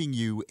giving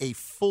you a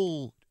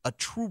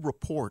true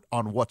report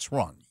on what's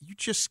wrong. You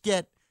just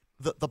get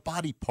the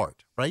body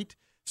part, right?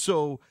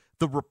 So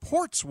the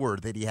reports were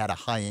that he had a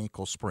high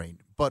ankle sprain,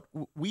 but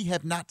we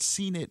have not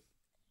seen it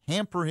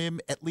hamper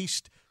him, at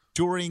least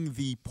during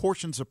the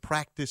portions of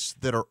practice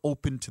that are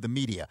open to the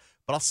media.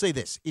 But I'll say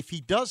this, if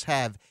he does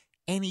have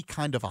any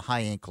kind of a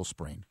high ankle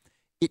sprain,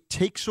 it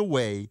takes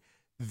away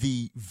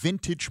the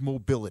vintage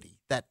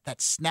mobility,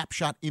 that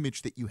snapshot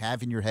image that you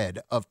have in your head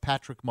of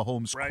Patrick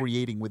Mahomes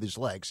creating with his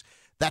legs.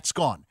 That's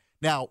gone.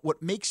 Now,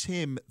 what makes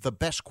him the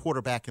best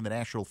quarterback in the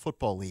National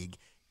Football League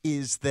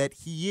is that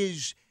he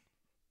is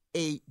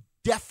a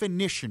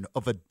definition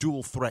of a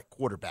dual threat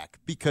quarterback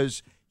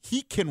because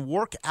he can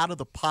work out of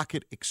the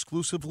pocket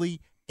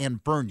exclusively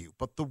and burn you.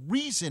 But the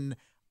reason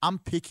I'm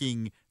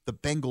picking the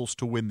Bengals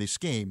to win this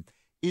game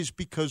is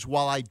because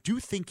while I do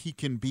think he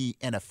can be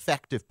an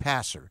effective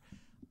passer,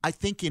 I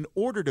think in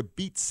order to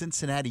beat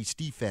Cincinnati's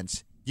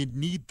defense, you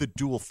need the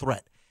dual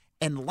threat.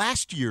 And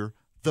last year,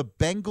 the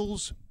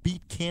Bengals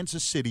beat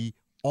Kansas City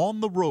on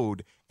the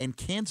road, and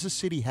Kansas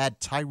City had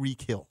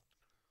Tyreek Hill.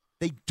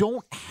 They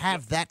don't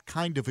have that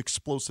kind of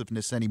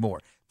explosiveness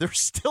anymore. They're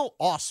still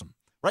awesome,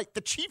 right?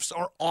 The Chiefs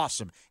are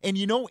awesome. And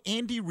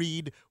Andy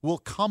Reid will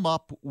come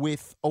up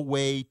with a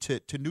way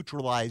to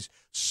neutralize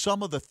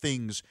some of the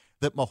things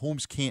that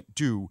Mahomes can't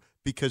do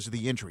because of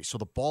the injury. So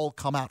the ball will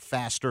come out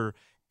faster,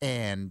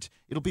 and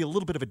it'll be a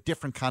little bit of a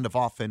different kind of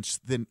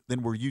offense than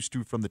we're used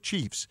to from the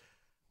Chiefs.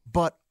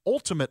 But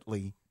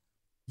ultimately,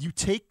 you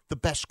take the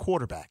best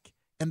quarterback,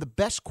 and the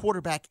best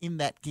quarterback in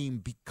that game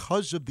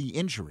because of the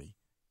injury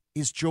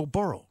is Joe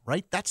Burrow,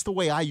 right? That's the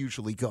way I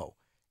usually go.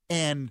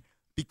 And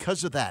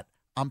because of that,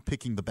 I'm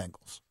picking the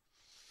Bengals.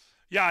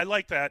 Yeah, I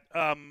like that.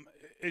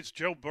 Is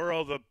Joe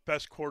Burrow the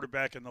best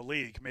quarterback in the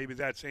league? Maybe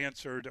that's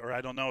answered, or I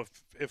don't know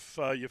if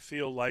you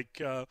feel like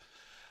the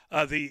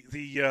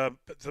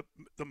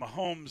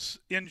Mahomes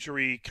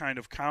injury kind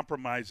of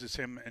compromises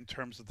him in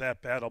terms of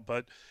that battle.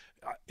 But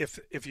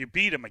if you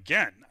beat him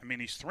again, I mean,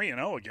 he's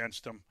 3-0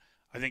 against him.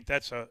 I think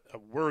that's a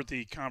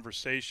worthy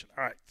conversation.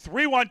 All right,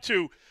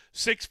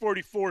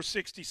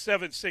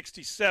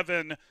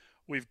 312-644-6767.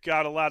 We've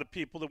got a lot of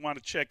people that want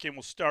to check in.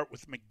 We'll start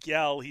with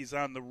Miguel. He's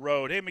on the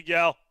road. Hey,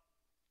 Miguel.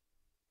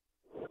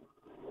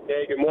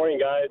 Hey, good morning,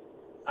 guys.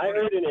 I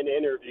heard in an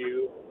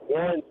interview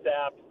Warren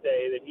Sapp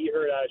say that he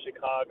heard out of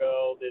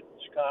Chicago that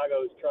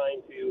Chicago is trying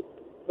to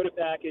put a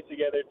package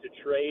together to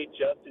trade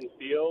Justin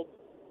Fields.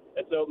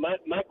 And so my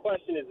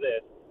question is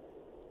this.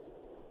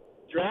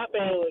 Draft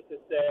analysts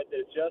have said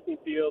that if Justin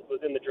Fields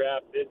was in the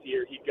draft this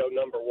year, he'd go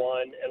number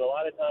one. And a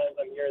lot of times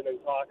I'm hearing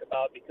them talk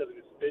about because of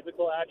his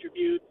physical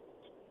attributes,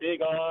 big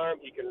arm,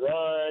 he can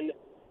run,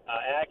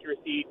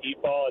 accuracy,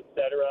 deep ball,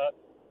 etc.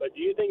 But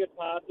do you think it's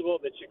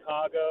possible that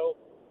Chicago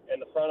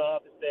and the front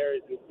office there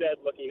is instead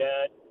looking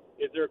at,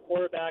 is there a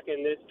quarterback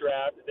in this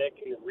draft that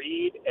can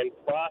read and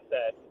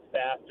process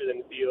faster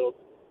than Fields,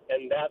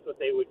 and that's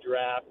what they would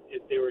draft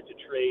if they were to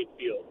trade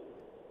Fields?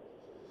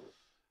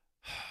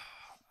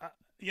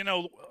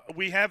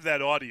 We have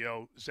that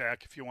audio,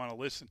 Zach, if you want to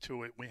listen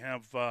to it. We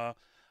have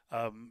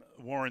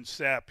Warren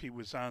Sapp. He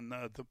was on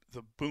the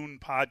Boone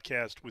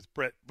podcast with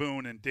Brett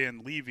Boone and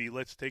Dan Levy.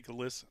 Let's take a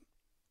listen.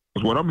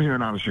 What I'm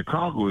hearing out of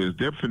Chicago is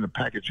they're finna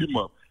package him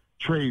up,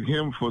 trade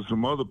him for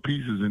some other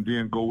pieces, and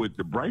then go with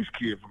the Bryce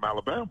kid from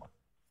Alabama.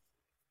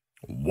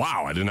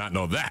 Wow, I did not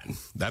know that.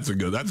 That's a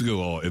good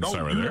little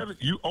insight right there.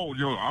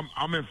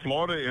 I'm in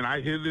Florida and I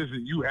hear this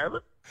and you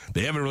haven't?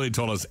 They haven't really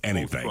told us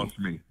anything. Trust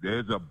me,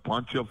 there's a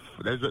bunch of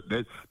there's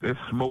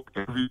smoke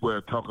everywhere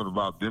talking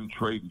about them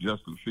trading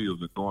Justin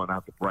Fields and going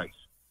after Bryce.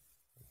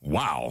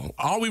 Wow,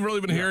 all we've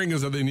really been hearing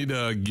is that they need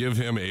to give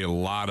him a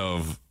lot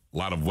of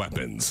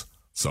weapons.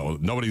 So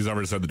nobody's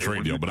ever said the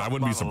trade deal, but I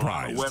wouldn't be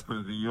surprised.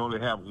 Weapons and you only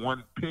have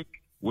one pick.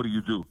 What do?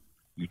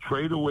 You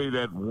trade away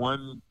that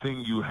one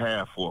thing you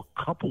have for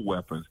a couple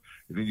weapons,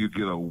 and then you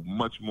get a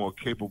much more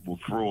capable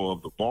thrower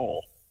of the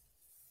ball.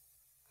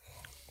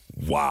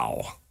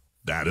 Wow.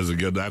 That is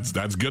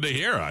that's good to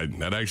hear.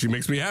 That actually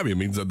makes me happy. It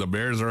means that the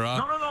Bears are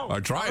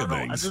trying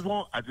things.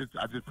 I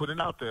just put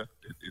it out there.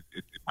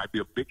 It might be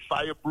a big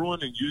fire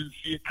brewing, and you didn't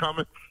see it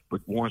coming,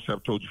 but Warren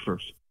Sapp told you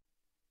first.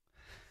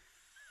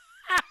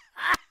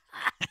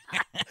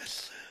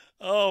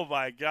 Oh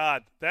my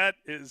God, that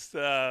is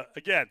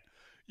again.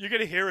 You're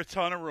going to hear a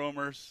ton of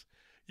rumors.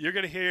 You're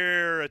going to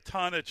hear a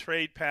ton of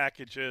trade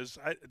packages.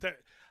 I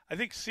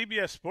think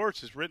CBS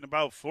Sports has written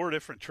about 4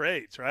 different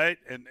trades, right?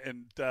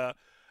 And the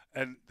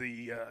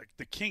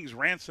King's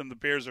ransom the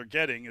Bears are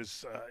getting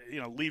is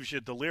leaves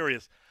you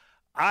delirious.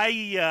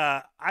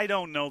 I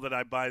don't know that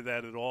I buy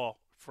that at all,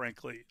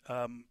 frankly,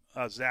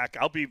 Zach.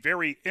 I'll be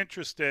very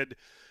interested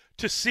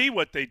to see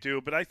what they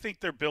do, but I think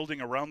they're building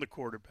around the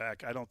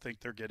quarterback. I don't think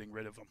they're getting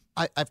rid of him.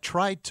 I've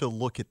tried to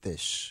look at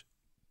this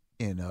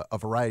in a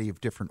variety of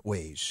different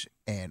ways,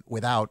 and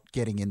without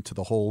getting into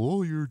the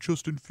whole, you're a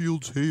Justin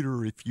Fields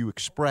hater if you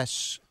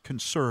express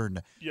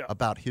concern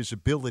about his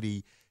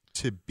ability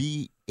to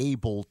be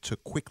able to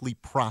quickly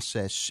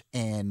process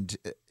and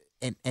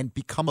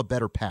become a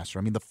better passer.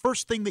 I mean, the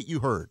first thing that you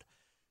heard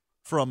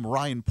from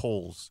Ryan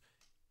Poles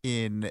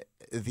in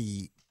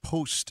the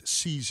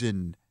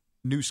postseason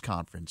news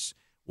conference,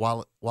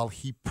 while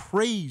he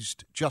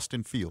praised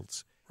Justin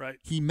Fields, right,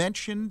 he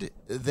mentioned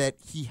that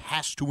he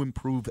has to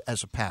improve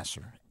as a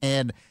passer.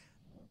 And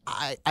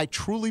I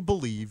truly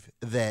believe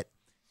that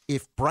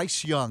if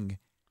Bryce Young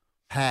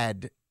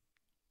had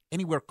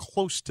anywhere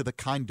close to the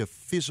kind of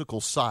physical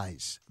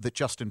size that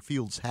Justin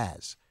Fields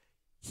has,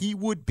 he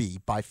would be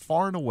by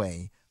far and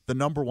away the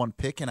number 1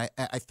 pick, and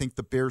I think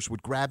the Bears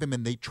would grab him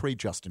and they'd trade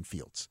Justin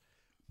Fields.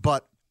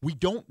 But we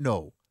don't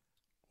know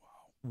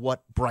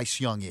what Bryce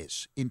Young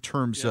is in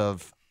terms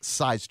of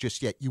size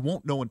just yet. You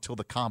won't know until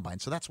the combine.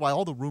 So that's why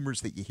all the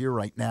rumors that you hear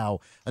right now,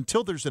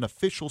 until there's an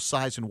official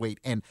size and weight,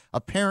 and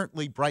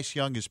apparently Bryce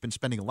Young has been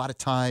spending a lot of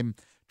time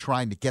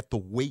trying to get the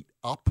weight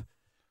up,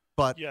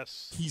 but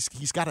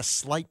he's got a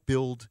slight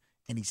build,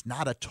 and he's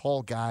not a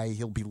tall guy.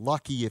 He'll be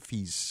lucky if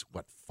he's,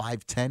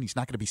 5'10"? He's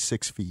not going to be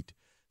 6 feet.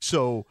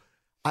 So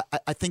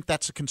I think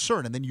that's a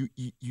concern. And then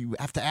you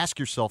have to ask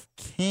yourself,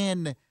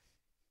 can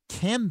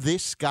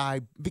this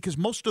guy, because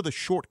most of the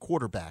short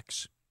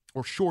quarterbacks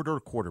or shorter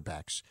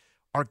quarterbacks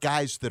are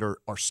guys that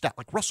are stout.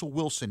 Like Russell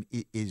Wilson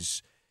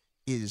is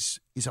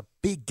a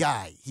big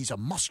guy. He's a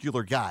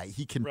muscular guy.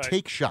 He can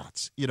take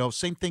shots.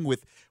 Same thing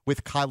with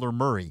Kyler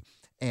Murray.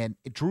 And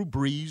Drew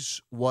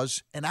Brees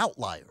was an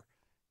outlier.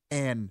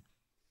 And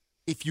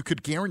if you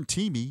could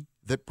guarantee me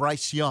that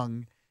Bryce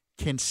Young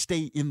can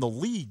stay in the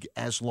league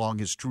as long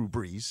as Drew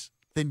Brees,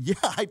 then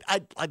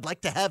I'd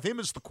like to have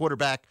him as the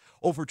quarterback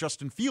over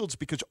Justin Fields,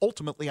 because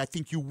ultimately I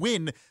think you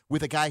win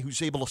with a guy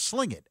who's able to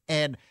sling it.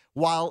 And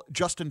while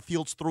Justin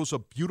Fields throws a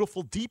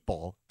beautiful deep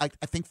ball, I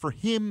think for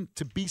him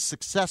to be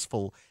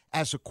successful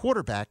as a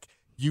quarterback,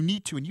 you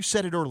need to, and you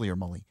said it earlier,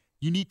 Mully,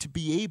 you need to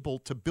be able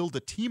to build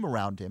a team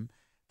around him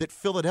that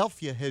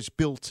Philadelphia has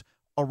built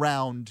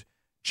around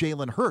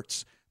Jalen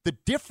Hurts. The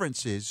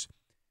difference is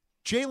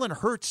Jalen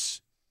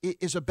Hurts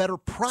is a better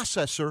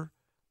processor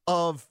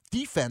of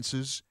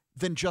defenses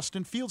than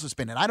Justin Fields has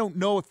been. And I don't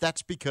know if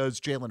that's because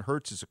Jalen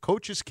Hurts is a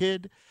coach's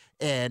kid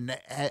and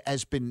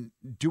has been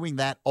doing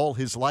that all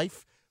his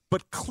life,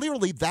 but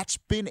clearly that's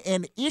been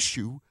an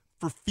issue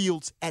for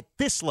Fields at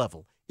this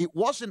level. It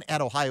wasn't at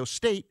Ohio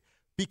State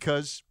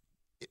because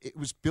it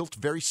was built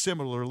very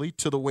similarly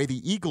to the way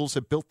the Eagles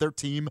have built their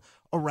team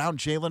around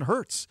Jalen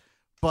Hurts.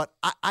 But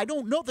I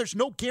don't know. There's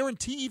no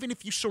guarantee, even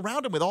if you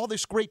surround him with all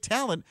this great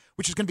talent,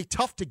 which is going to be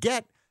tough to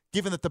get,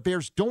 given that the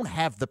Bears don't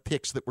have the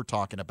picks that we're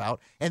talking about.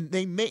 And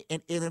they may,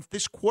 and if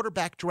this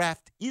quarterback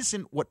draft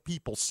isn't what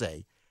people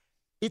say,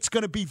 it's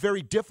going to be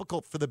very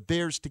difficult for the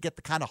Bears to get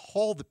the kind of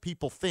haul that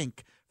people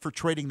think for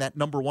trading that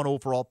number 1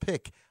 overall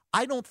pick.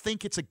 I don't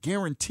think it's a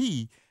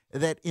guarantee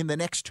that in the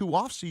next 2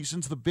 off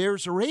seasons, the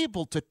Bears are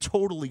able to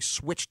totally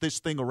switch this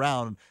thing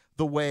around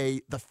the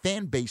way the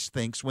fan base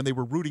thinks when they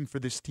were rooting for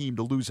this team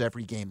to lose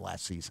every game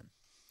last season.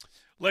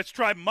 Let's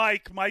try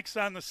Mike. Mike's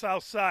on the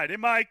south side. Hey,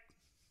 Mike.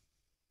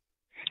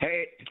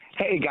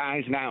 Hey,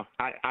 guys. Now,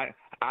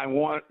 I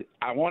want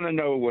to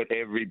know what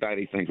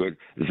everybody thinks. With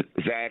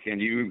Zach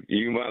and you,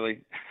 Mully.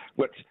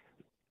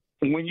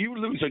 When you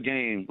lose a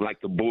game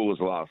like the Bulls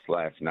lost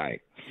last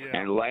night,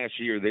 and last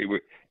year they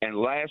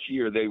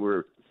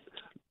were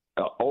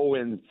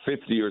 0-50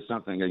 or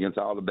something against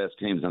all the best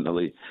teams in the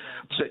league.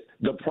 So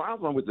the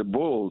problem with the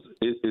Bulls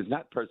is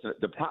not personal.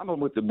 The problem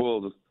with the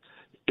Bulls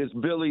is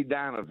Billy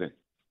Donovan.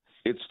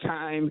 It's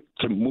time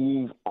to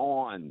move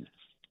on.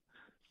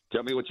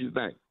 Tell me what you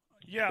think.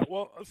 Yeah,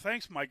 well,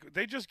 thanks, Mike.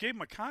 They just gave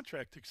him a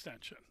contract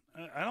extension.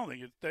 I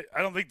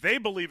don't think they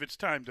believe it's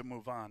time to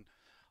move on.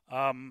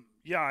 I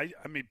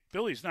mean,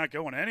 Billy's not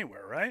going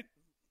anywhere, right?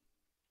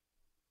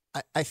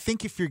 I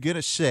think if you're going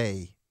to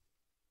say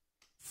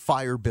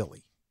fire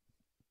Billy,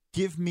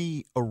 give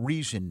me a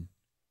reason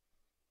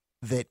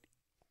that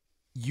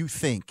you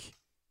think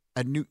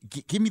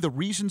give me the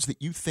reasons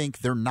that you think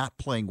they're not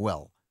playing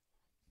well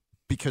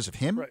because of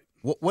him. Right.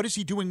 What is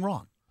he doing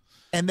wrong?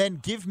 And then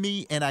give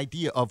me an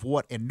idea of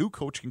what a new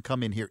coach can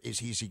come in here. Is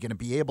he going to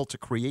be able to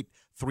create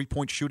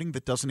three-point shooting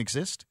that doesn't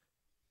exist?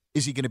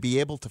 Is he going to be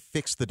able to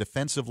fix the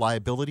defensive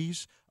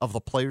liabilities of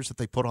the players that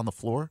they put on the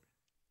floor?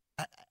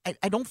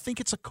 I don't think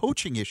it's a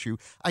coaching issue.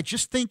 I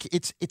just think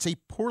it's a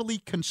poorly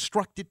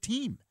constructed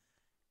team.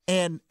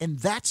 And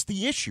that's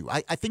the issue.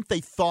 I think they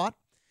thought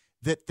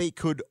that they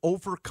could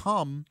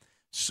overcome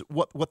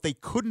what they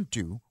couldn't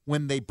do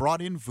when they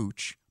brought in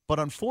Vooch. But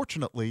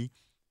unfortunately,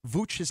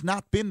 Vooch has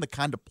not been the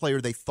kind of player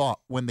they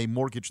thought when they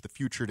mortgaged the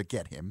future to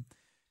get him.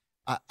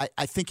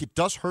 I think it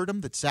does hurt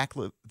him that Zach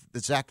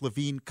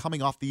LaVine,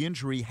 coming off the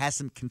injury,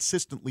 hasn't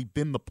consistently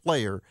been the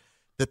player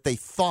that they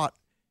thought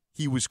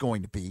he was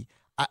going to be.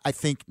 I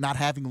think not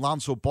having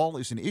Lonzo Ball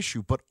is an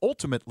issue, but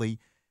ultimately,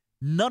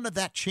 none of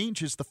that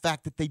changes the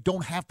fact that they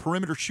don't have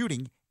perimeter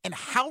shooting. And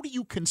how do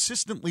you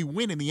consistently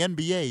win in the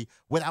NBA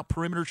without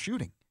perimeter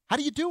shooting? How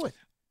do you do it?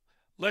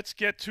 Let's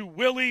get to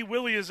Willie.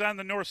 Willie is on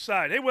the north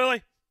side. Hey,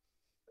 Willie.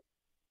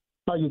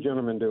 How you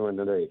gentlemen doing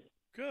today?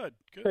 Good.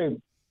 Hey,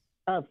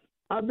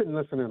 I've been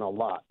listening a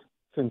lot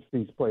since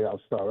these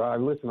playoffs started. I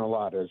listen a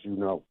lot, as you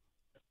know,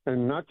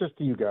 and not just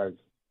to you guys,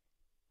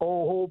 a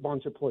whole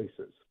bunch of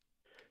places.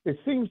 It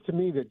seems to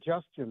me that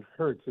Justin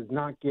Hurts is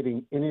not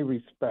getting any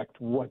respect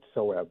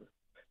whatsoever.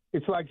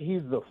 It's like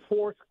he's the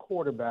fourth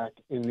quarterback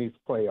in these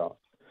playoffs.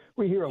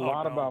 We hear a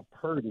lot about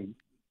Purdy,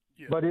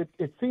 but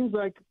it seems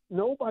like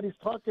nobody's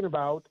talking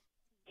about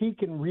he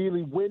can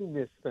really win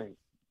this thing.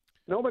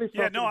 Nobody's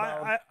talking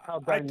about how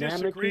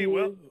dynamic he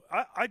is.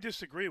 I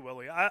disagree,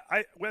 Willie.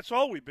 That's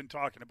all we've been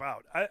talking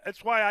about.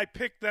 That's why I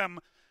picked them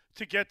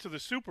to get to the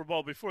Super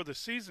Bowl before the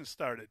season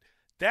started.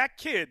 That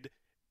kid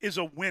is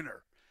a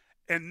winner.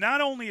 And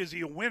not only is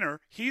he a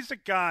winner, he's a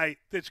guy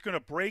that's going to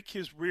break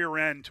his rear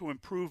end to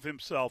improve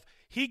himself.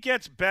 He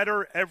gets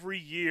better every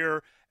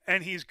year,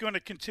 and he's going to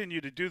continue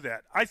to do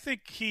that. I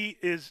think he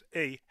is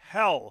a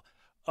hell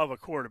of a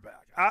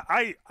quarterback.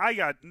 I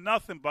got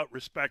nothing but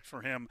respect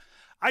for him.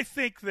 I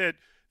think that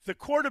the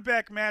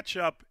quarterback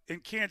matchup in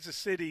Kansas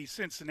City,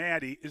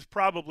 Cincinnati is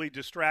probably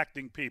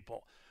distracting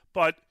people.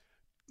 But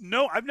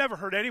no, I've never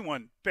heard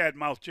anyone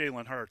badmouth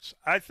Jalen Hurts.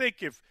 I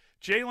think if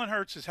Jalen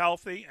Hurts is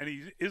healthy and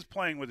he is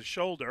playing with a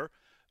shoulder,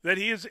 that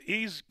he's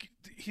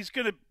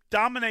going to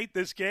dominate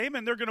this game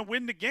and they're going to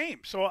win the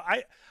game. So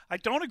I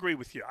don't agree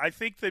with you. I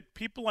think that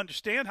people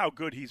understand how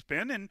good he's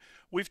been, and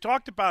we've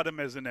talked about him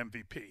as an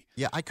MVP.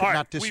 Yeah, I could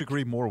not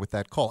disagree more with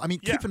that call. I mean,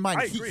 keep in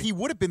mind, he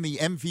would have been the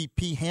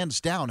MVP hands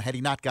down had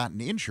he not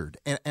gotten injured.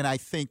 And I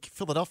think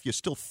Philadelphia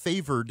still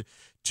favored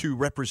to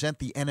represent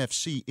the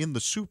NFC in the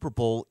Super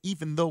Bowl,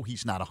 even though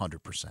he's not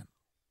 100%.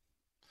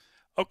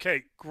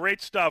 Okay,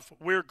 great stuff.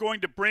 We're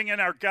going to bring in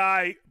our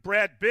guy,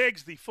 Brad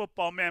Biggs, the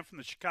football man from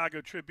the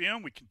Chicago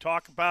Tribune. We can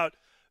talk about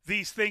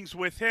these things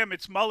with him.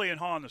 It's Mully and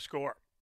Haw on the Score.